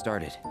finish what he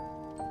started.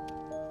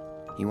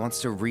 He wants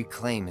to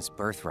reclaim his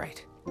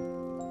birthright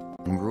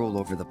and rule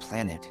over the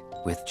planet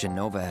with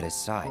Jenova at his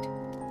side.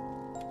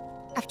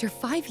 After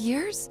 5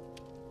 years?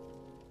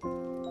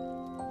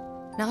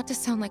 Not to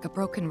sound like a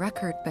broken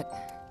record, but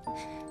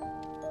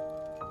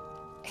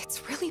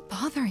it's really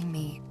bothering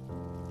me.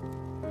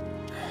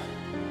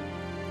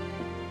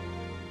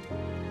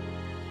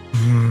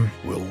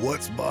 Well,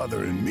 what's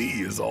bothering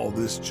me is all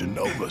this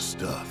Jenova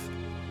stuff.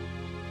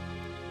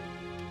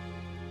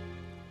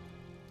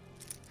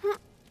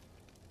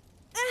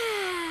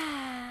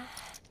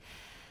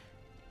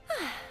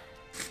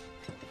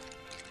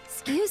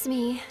 Excuse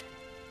me.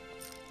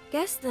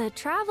 Guess the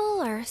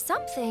travel or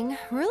something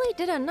really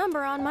did a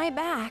number on my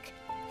back.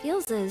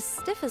 Feels as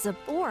stiff as a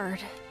board.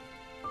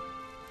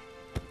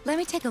 Let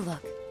me take a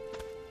look.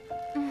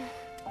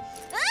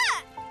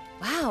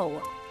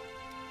 Wow.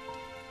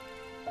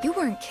 You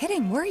weren't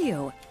kidding, were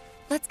you?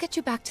 Let's get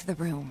you back to the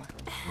room.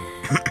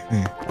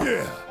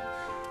 Yeah,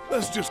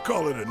 let's just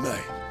call it a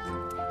night.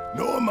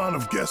 No amount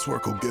of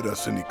guesswork will get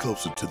us any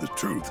closer to the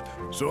truth.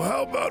 So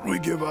how about we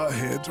give our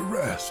heads a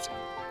rest?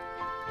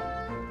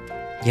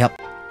 Yep.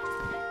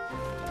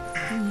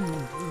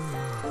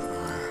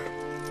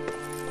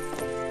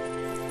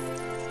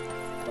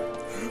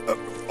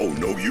 Oh,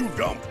 no, you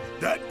don't.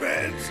 That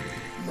bed's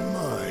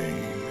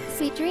mine.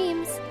 Sweet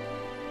dreams.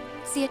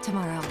 See you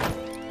tomorrow.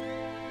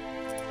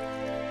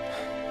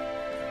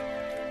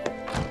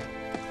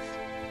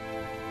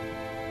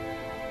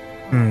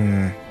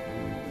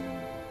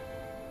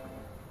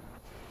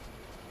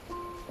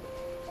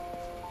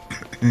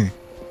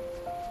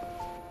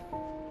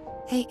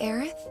 Hey,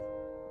 Aerith?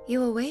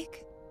 You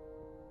awake?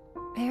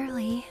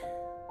 Barely.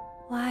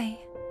 Why?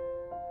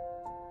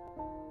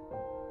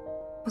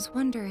 Was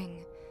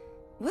wondering,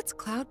 what's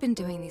Cloud been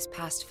doing these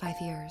past 5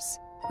 years?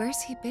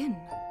 Where's he been?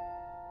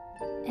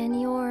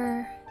 And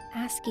you're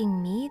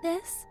asking me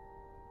this?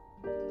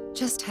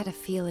 Just had a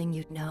feeling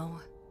you'd know.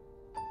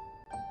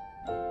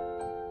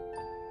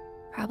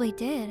 Probably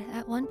did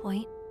at one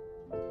point.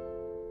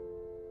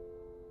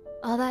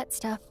 All that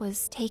stuff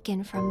was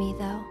taken from me,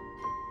 though.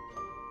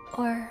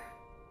 Or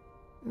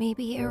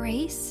maybe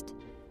erased?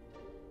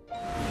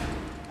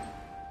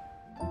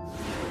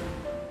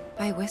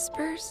 By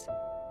whispers?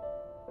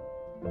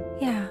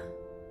 Yeah.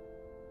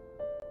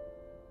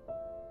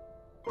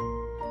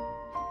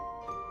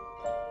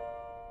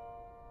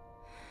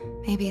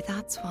 Maybe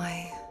that's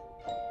why.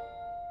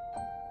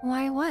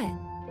 Why what?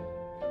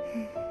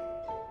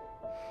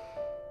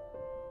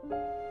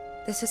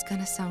 This is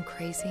gonna sound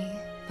crazy,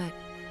 but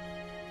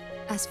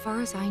as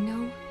far as I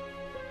know,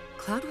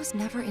 Cloud was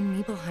never in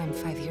Nibelheim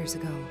 5 years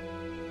ago.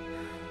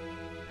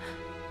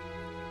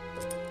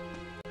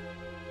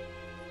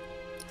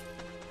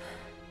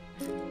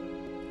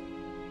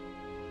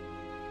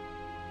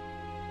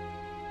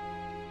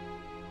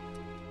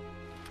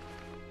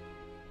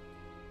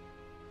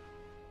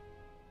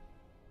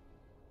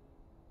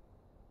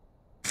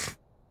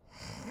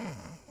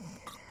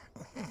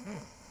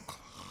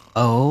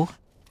 Oh.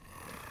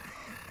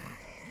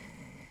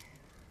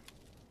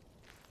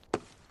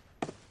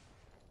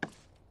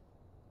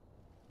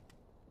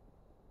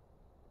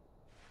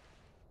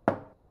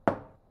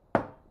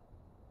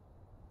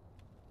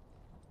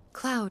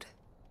 Cloud,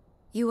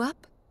 you up?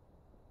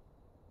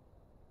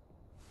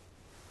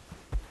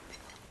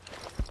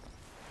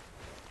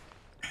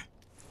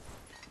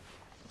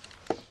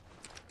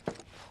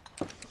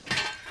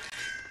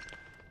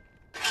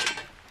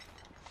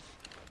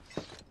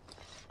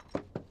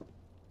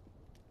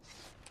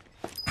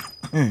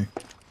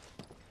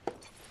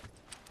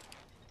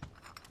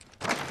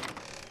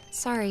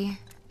 Sorry,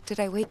 did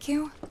I wake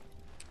you?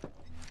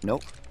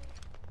 Nope.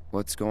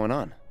 What's going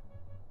on?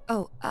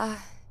 Oh,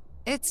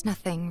 it's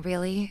nothing,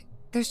 really.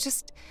 There's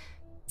just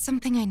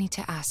something I need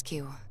to ask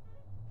you.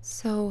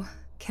 So,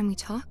 can we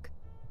talk?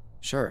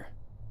 Sure.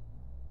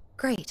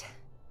 Great,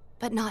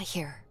 but not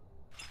here.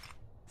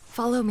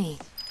 Follow me.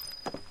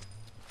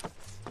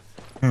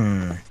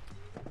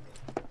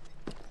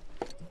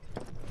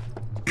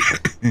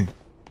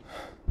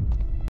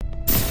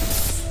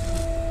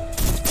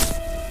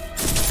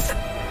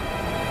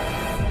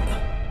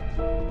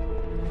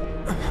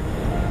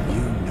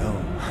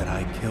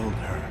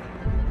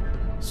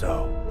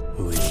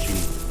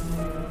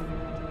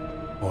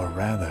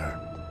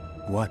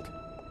 What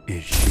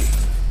is she?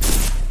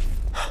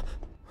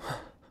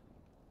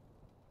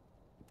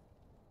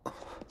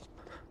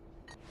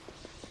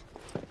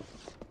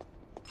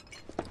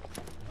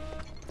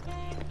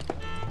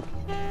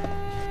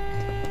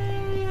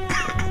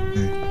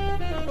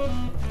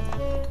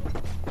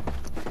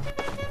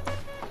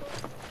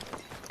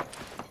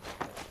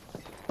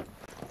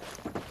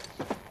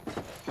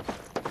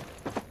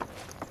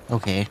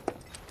 Okay.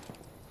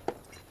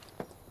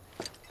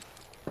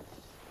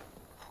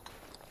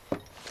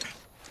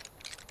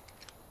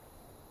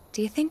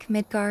 Do you think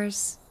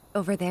Midgar's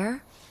over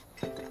there?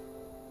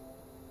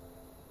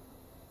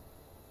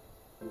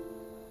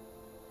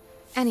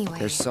 Anyway.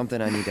 There's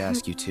something I need to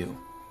ask you too.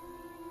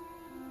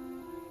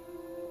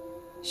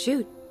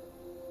 Shoot.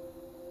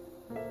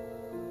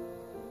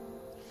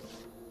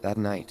 That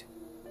night,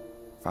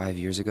 5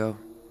 years ago,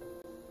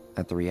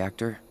 at the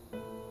reactor,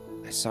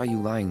 I saw you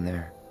lying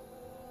there.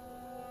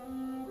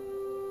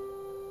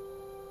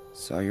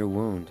 Saw your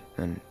wound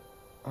and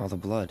all the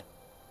blood.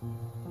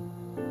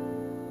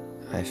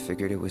 I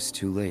figured it was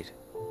too late.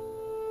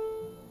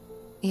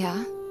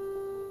 Yeah?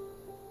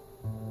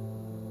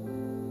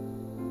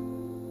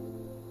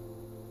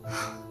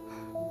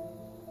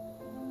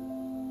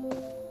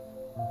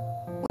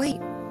 Wait,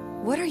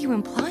 what are you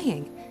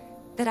implying?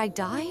 That I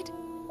died?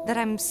 That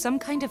I'm some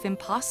kind of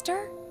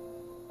imposter?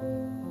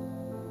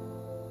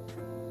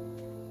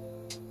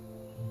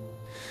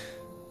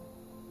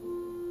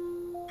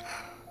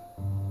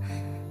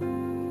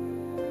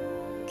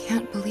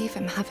 can't believe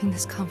I'm having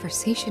this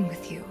conversation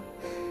with you,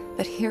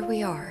 but here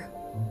we are.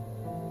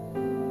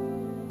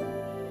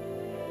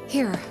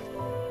 Here,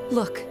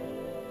 look.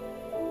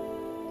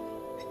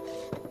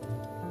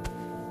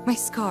 My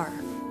scar.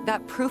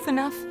 That proof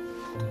enough?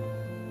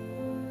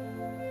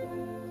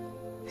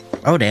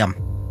 Oh, damn.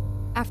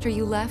 After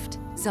you left,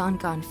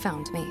 Zangan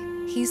found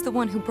me. He's the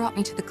one who brought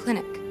me to the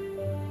clinic.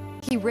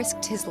 He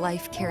risked his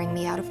life carrying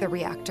me out of the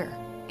reactor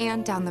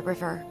and down the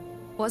river.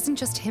 Wasn't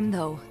just him,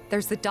 though.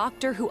 There's the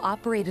doctor who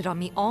operated on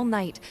me all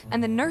night,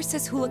 and the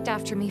nurses who looked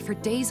after me for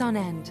days on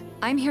end.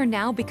 I'm here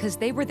now because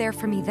they were there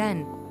for me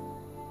then.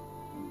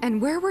 And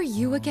where were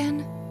you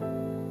again?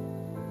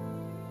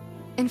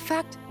 In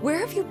fact, where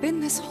have you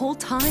been this whole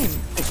time?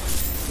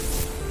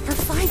 For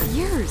 5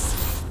 years.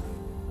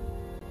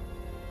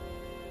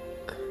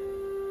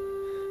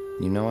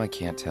 You know I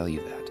can't tell you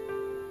that.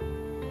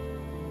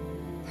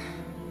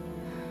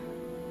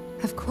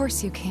 Of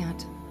course you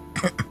can't.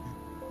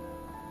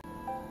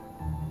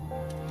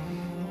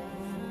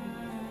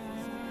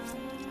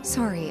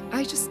 Sorry,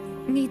 I just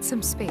need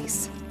some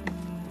space.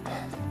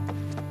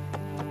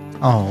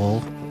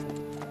 Oh.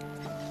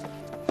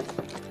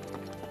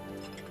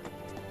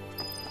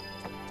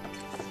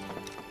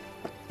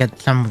 Get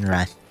some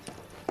rest.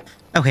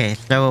 Okay,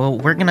 so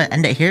we're gonna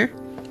end it here.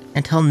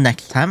 Until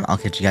next time, I'll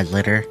catch you guys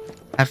later.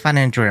 Have fun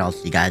and enjoy. I'll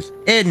see you guys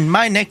in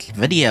my next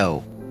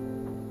video.